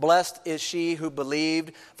 Blessed is she who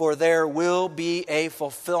believed, for there will be a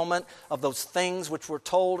fulfillment of those things which were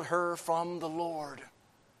told her from the Lord.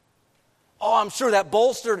 Oh, I'm sure that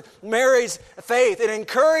bolstered Mary's faith. It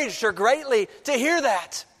encouraged her greatly to hear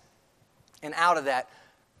that. And out of that,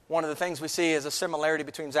 one of the things we see is a similarity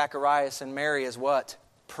between Zacharias and Mary is what?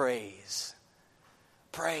 Praise.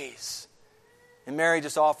 Praise. And Mary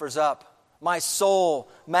just offers up, my soul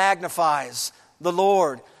magnifies the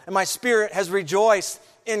Lord, and my spirit has rejoiced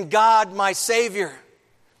in God my Savior.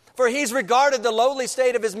 For He's regarded the lowly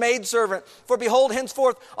state of His maidservant. For behold,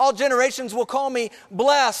 henceforth all generations will call me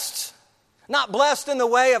blessed. Not blessed in the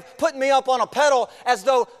way of putting me up on a pedal as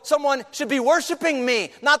though someone should be worshiping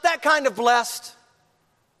me. Not that kind of blessed.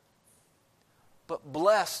 But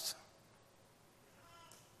blessed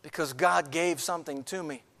because God gave something to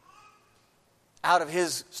me out of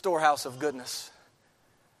His storehouse of goodness.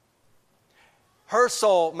 Her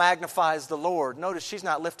soul magnifies the Lord. Notice she's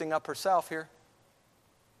not lifting up herself here.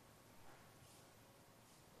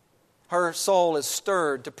 Her soul is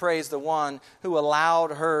stirred to praise the one who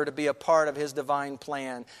allowed her to be a part of His divine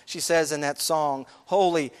plan. She says in that song,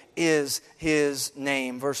 holy is His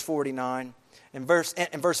name. Verse 49. In verse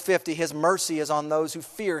 50, His mercy is on those who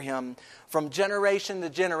fear Him from generation to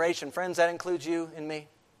generation. Friends, that includes you and me.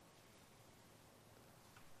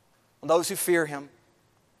 Those who fear Him.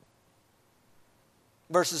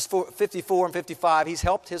 Verses 54 and 55, He's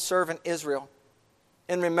helped His servant Israel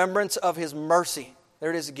in remembrance of His mercy. There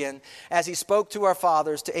it is again. As He spoke to our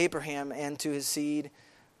fathers, to Abraham, and to his seed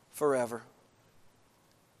forever.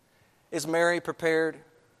 Is Mary prepared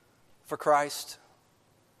for Christ?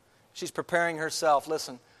 She's preparing herself,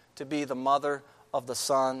 listen, to be the mother of the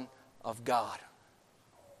Son of God.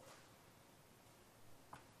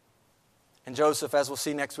 And Joseph, as we'll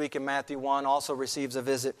see next week in Matthew 1, also receives a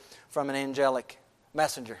visit from an angelic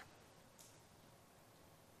messenger.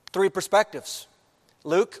 3 perspectives.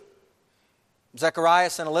 Luke,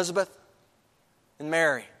 Zacharias and Elizabeth, and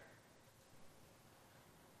Mary.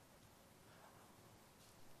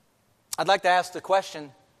 I'd like to ask the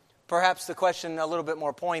question, perhaps the question a little bit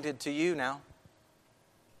more pointed to you now.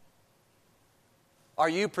 Are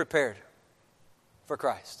you prepared for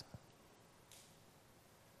Christ?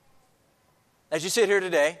 As you sit here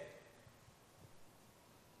today,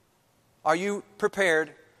 are you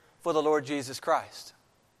prepared for the Lord Jesus Christ?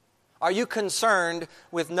 Are you concerned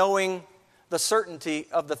with knowing the certainty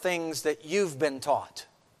of the things that you've been taught?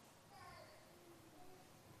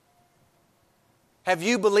 Have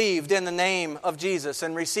you believed in the name of Jesus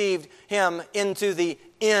and received Him into the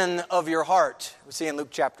inn of your heart? We see in Luke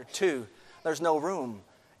chapter 2, there's no room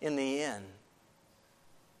in the inn.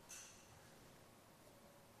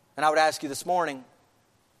 And I would ask you this morning,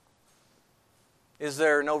 is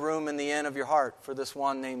there no room in the inn of your heart for this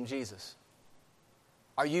one named Jesus?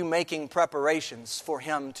 Are you making preparations for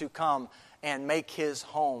Him to come and make His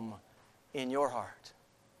home in your heart?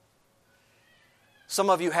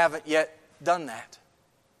 Some of you haven't yet done that.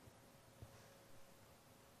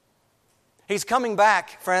 He's coming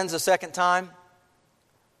back, friends, a second time.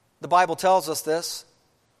 The Bible tells us this.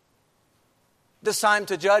 This time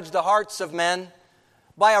to judge the hearts of men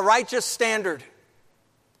by a righteous standard.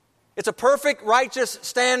 It's a perfect, righteous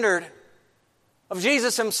standard of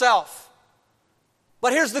Jesus Himself.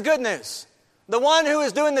 But here's the good news. The one who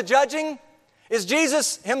is doing the judging is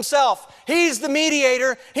Jesus Himself. He's the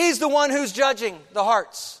mediator. He's the one who's judging the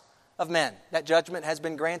hearts of men. That judgment has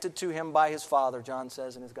been granted to Him by His Father, John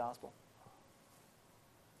says in his Gospel.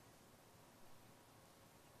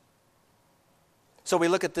 So we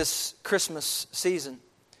look at this Christmas season.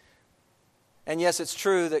 And yes, it's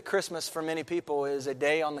true that Christmas for many people is a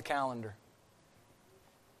day on the calendar.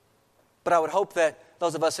 But I would hope that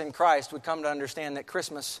those of us in Christ would come to understand that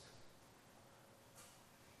Christmas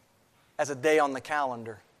as a day on the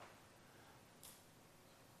calendar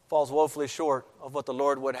falls woefully short of what the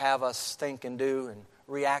Lord would have us think and do and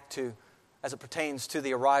react to as it pertains to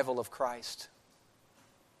the arrival of Christ.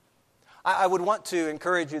 I would want to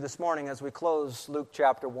encourage you this morning as we close Luke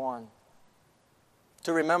chapter 1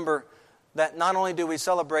 to remember that not only do we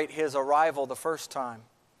celebrate His arrival the first time,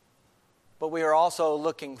 but we are also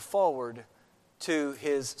looking forward to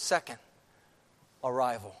His second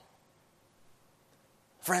arrival.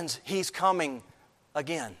 Friends, He's coming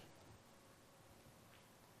again.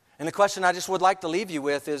 And the question I just would like to leave you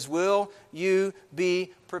with is, will you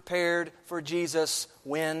be prepared for Jesus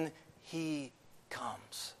when He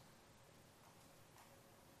comes?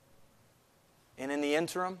 And in the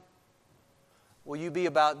interim, will you be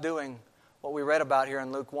about doing what we read about here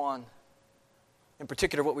in Luke 1? In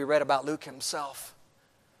particular, what we read about Luke himself.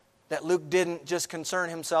 That Luke didn't just concern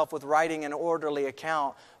himself with writing an orderly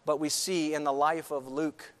account, but we see in the life of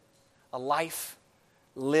Luke a life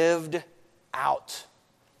lived out.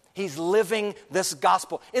 He's living this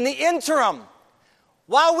gospel. In the interim,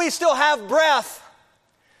 while we still have breath,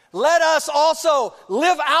 let us also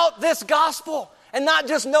live out this gospel and not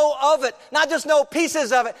just know of it, not just know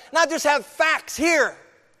pieces of it, not just have facts here,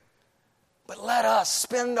 but let us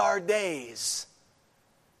spend our days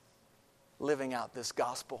living out this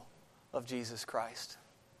gospel of Jesus Christ.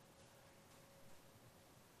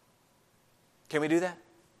 Can we do that?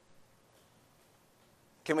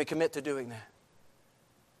 Can we commit to doing that?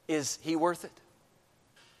 Is He worth it?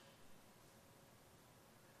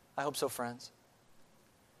 I hope so, friends.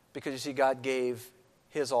 Because you see, God gave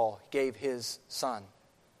His all, gave His Son,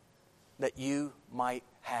 that you might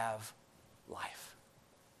have life.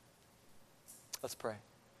 Let's pray.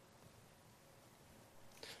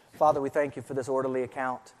 Father, we thank You for this orderly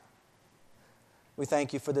account. We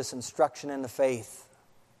thank You for this instruction in the faith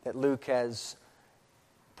that Luke has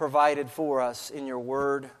provided for us in Your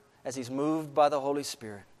Word as he's moved by the Holy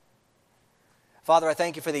Spirit. Father, I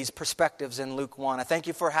thank You for these perspectives in Luke 1. I thank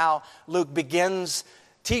You for how Luke begins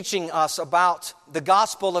teaching us about the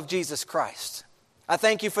gospel of Jesus Christ. I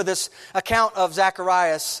thank You for this account of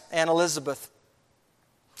Zacharias and Elizabeth.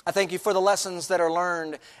 I thank You for the lessons that are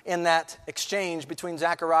learned in that exchange between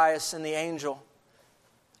Zacharias and the angel.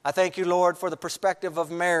 I thank You, Lord, for the perspective of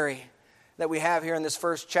Mary that we have here in this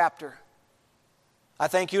first chapter. I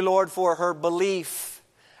thank You, Lord, for her belief.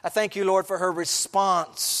 I thank You, Lord, for her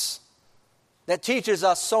response that teaches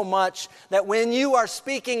us so much that when You are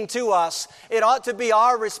speaking to us, it ought to be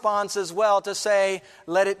our response as well to say,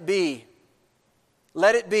 let it be.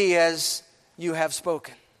 Let it be as You have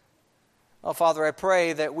spoken. Oh, Father, I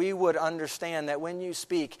pray that we would understand that when You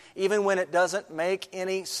speak, even when it doesn't make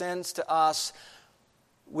any sense to us,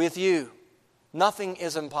 with You, nothing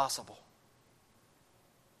is impossible.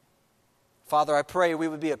 Father, I pray we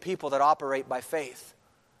would be a people that operate by faith.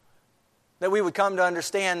 That we would come to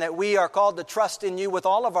understand that we are called to trust in You with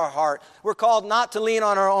all of our heart. We're called not to lean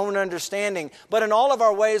on our own understanding, but in all of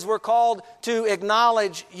our ways we're called to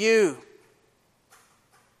acknowledge You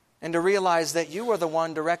and to realize that You are the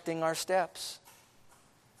one directing our steps.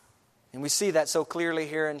 And we see that so clearly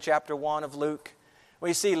here in chapter 1 of Luke.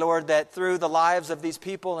 We see, Lord, that through the lives of these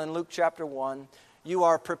people in Luke chapter 1, You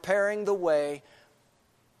are preparing the way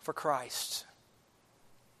for Christ.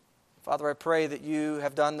 Father, I pray that You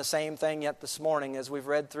have done the same thing yet this morning as we've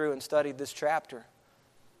read through and studied this chapter.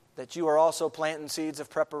 That You are also planting seeds of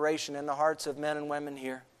preparation in the hearts of men and women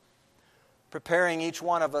here. Preparing each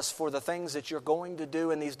one of us for the things that You're going to do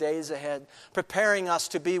in these days ahead. Preparing us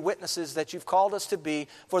to be witnesses that You've called us to be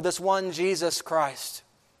for this one Jesus Christ.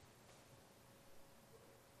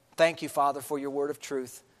 Thank You, Father, for Your word of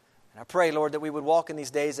truth. And I pray, Lord, that we would walk in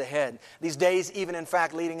these days ahead. These days, even in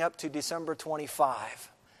fact, leading up to December 25.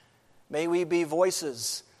 May we be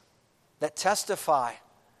voices that testify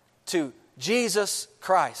to Jesus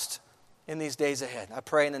Christ in these days ahead. I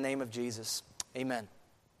pray in the name of Jesus. Amen.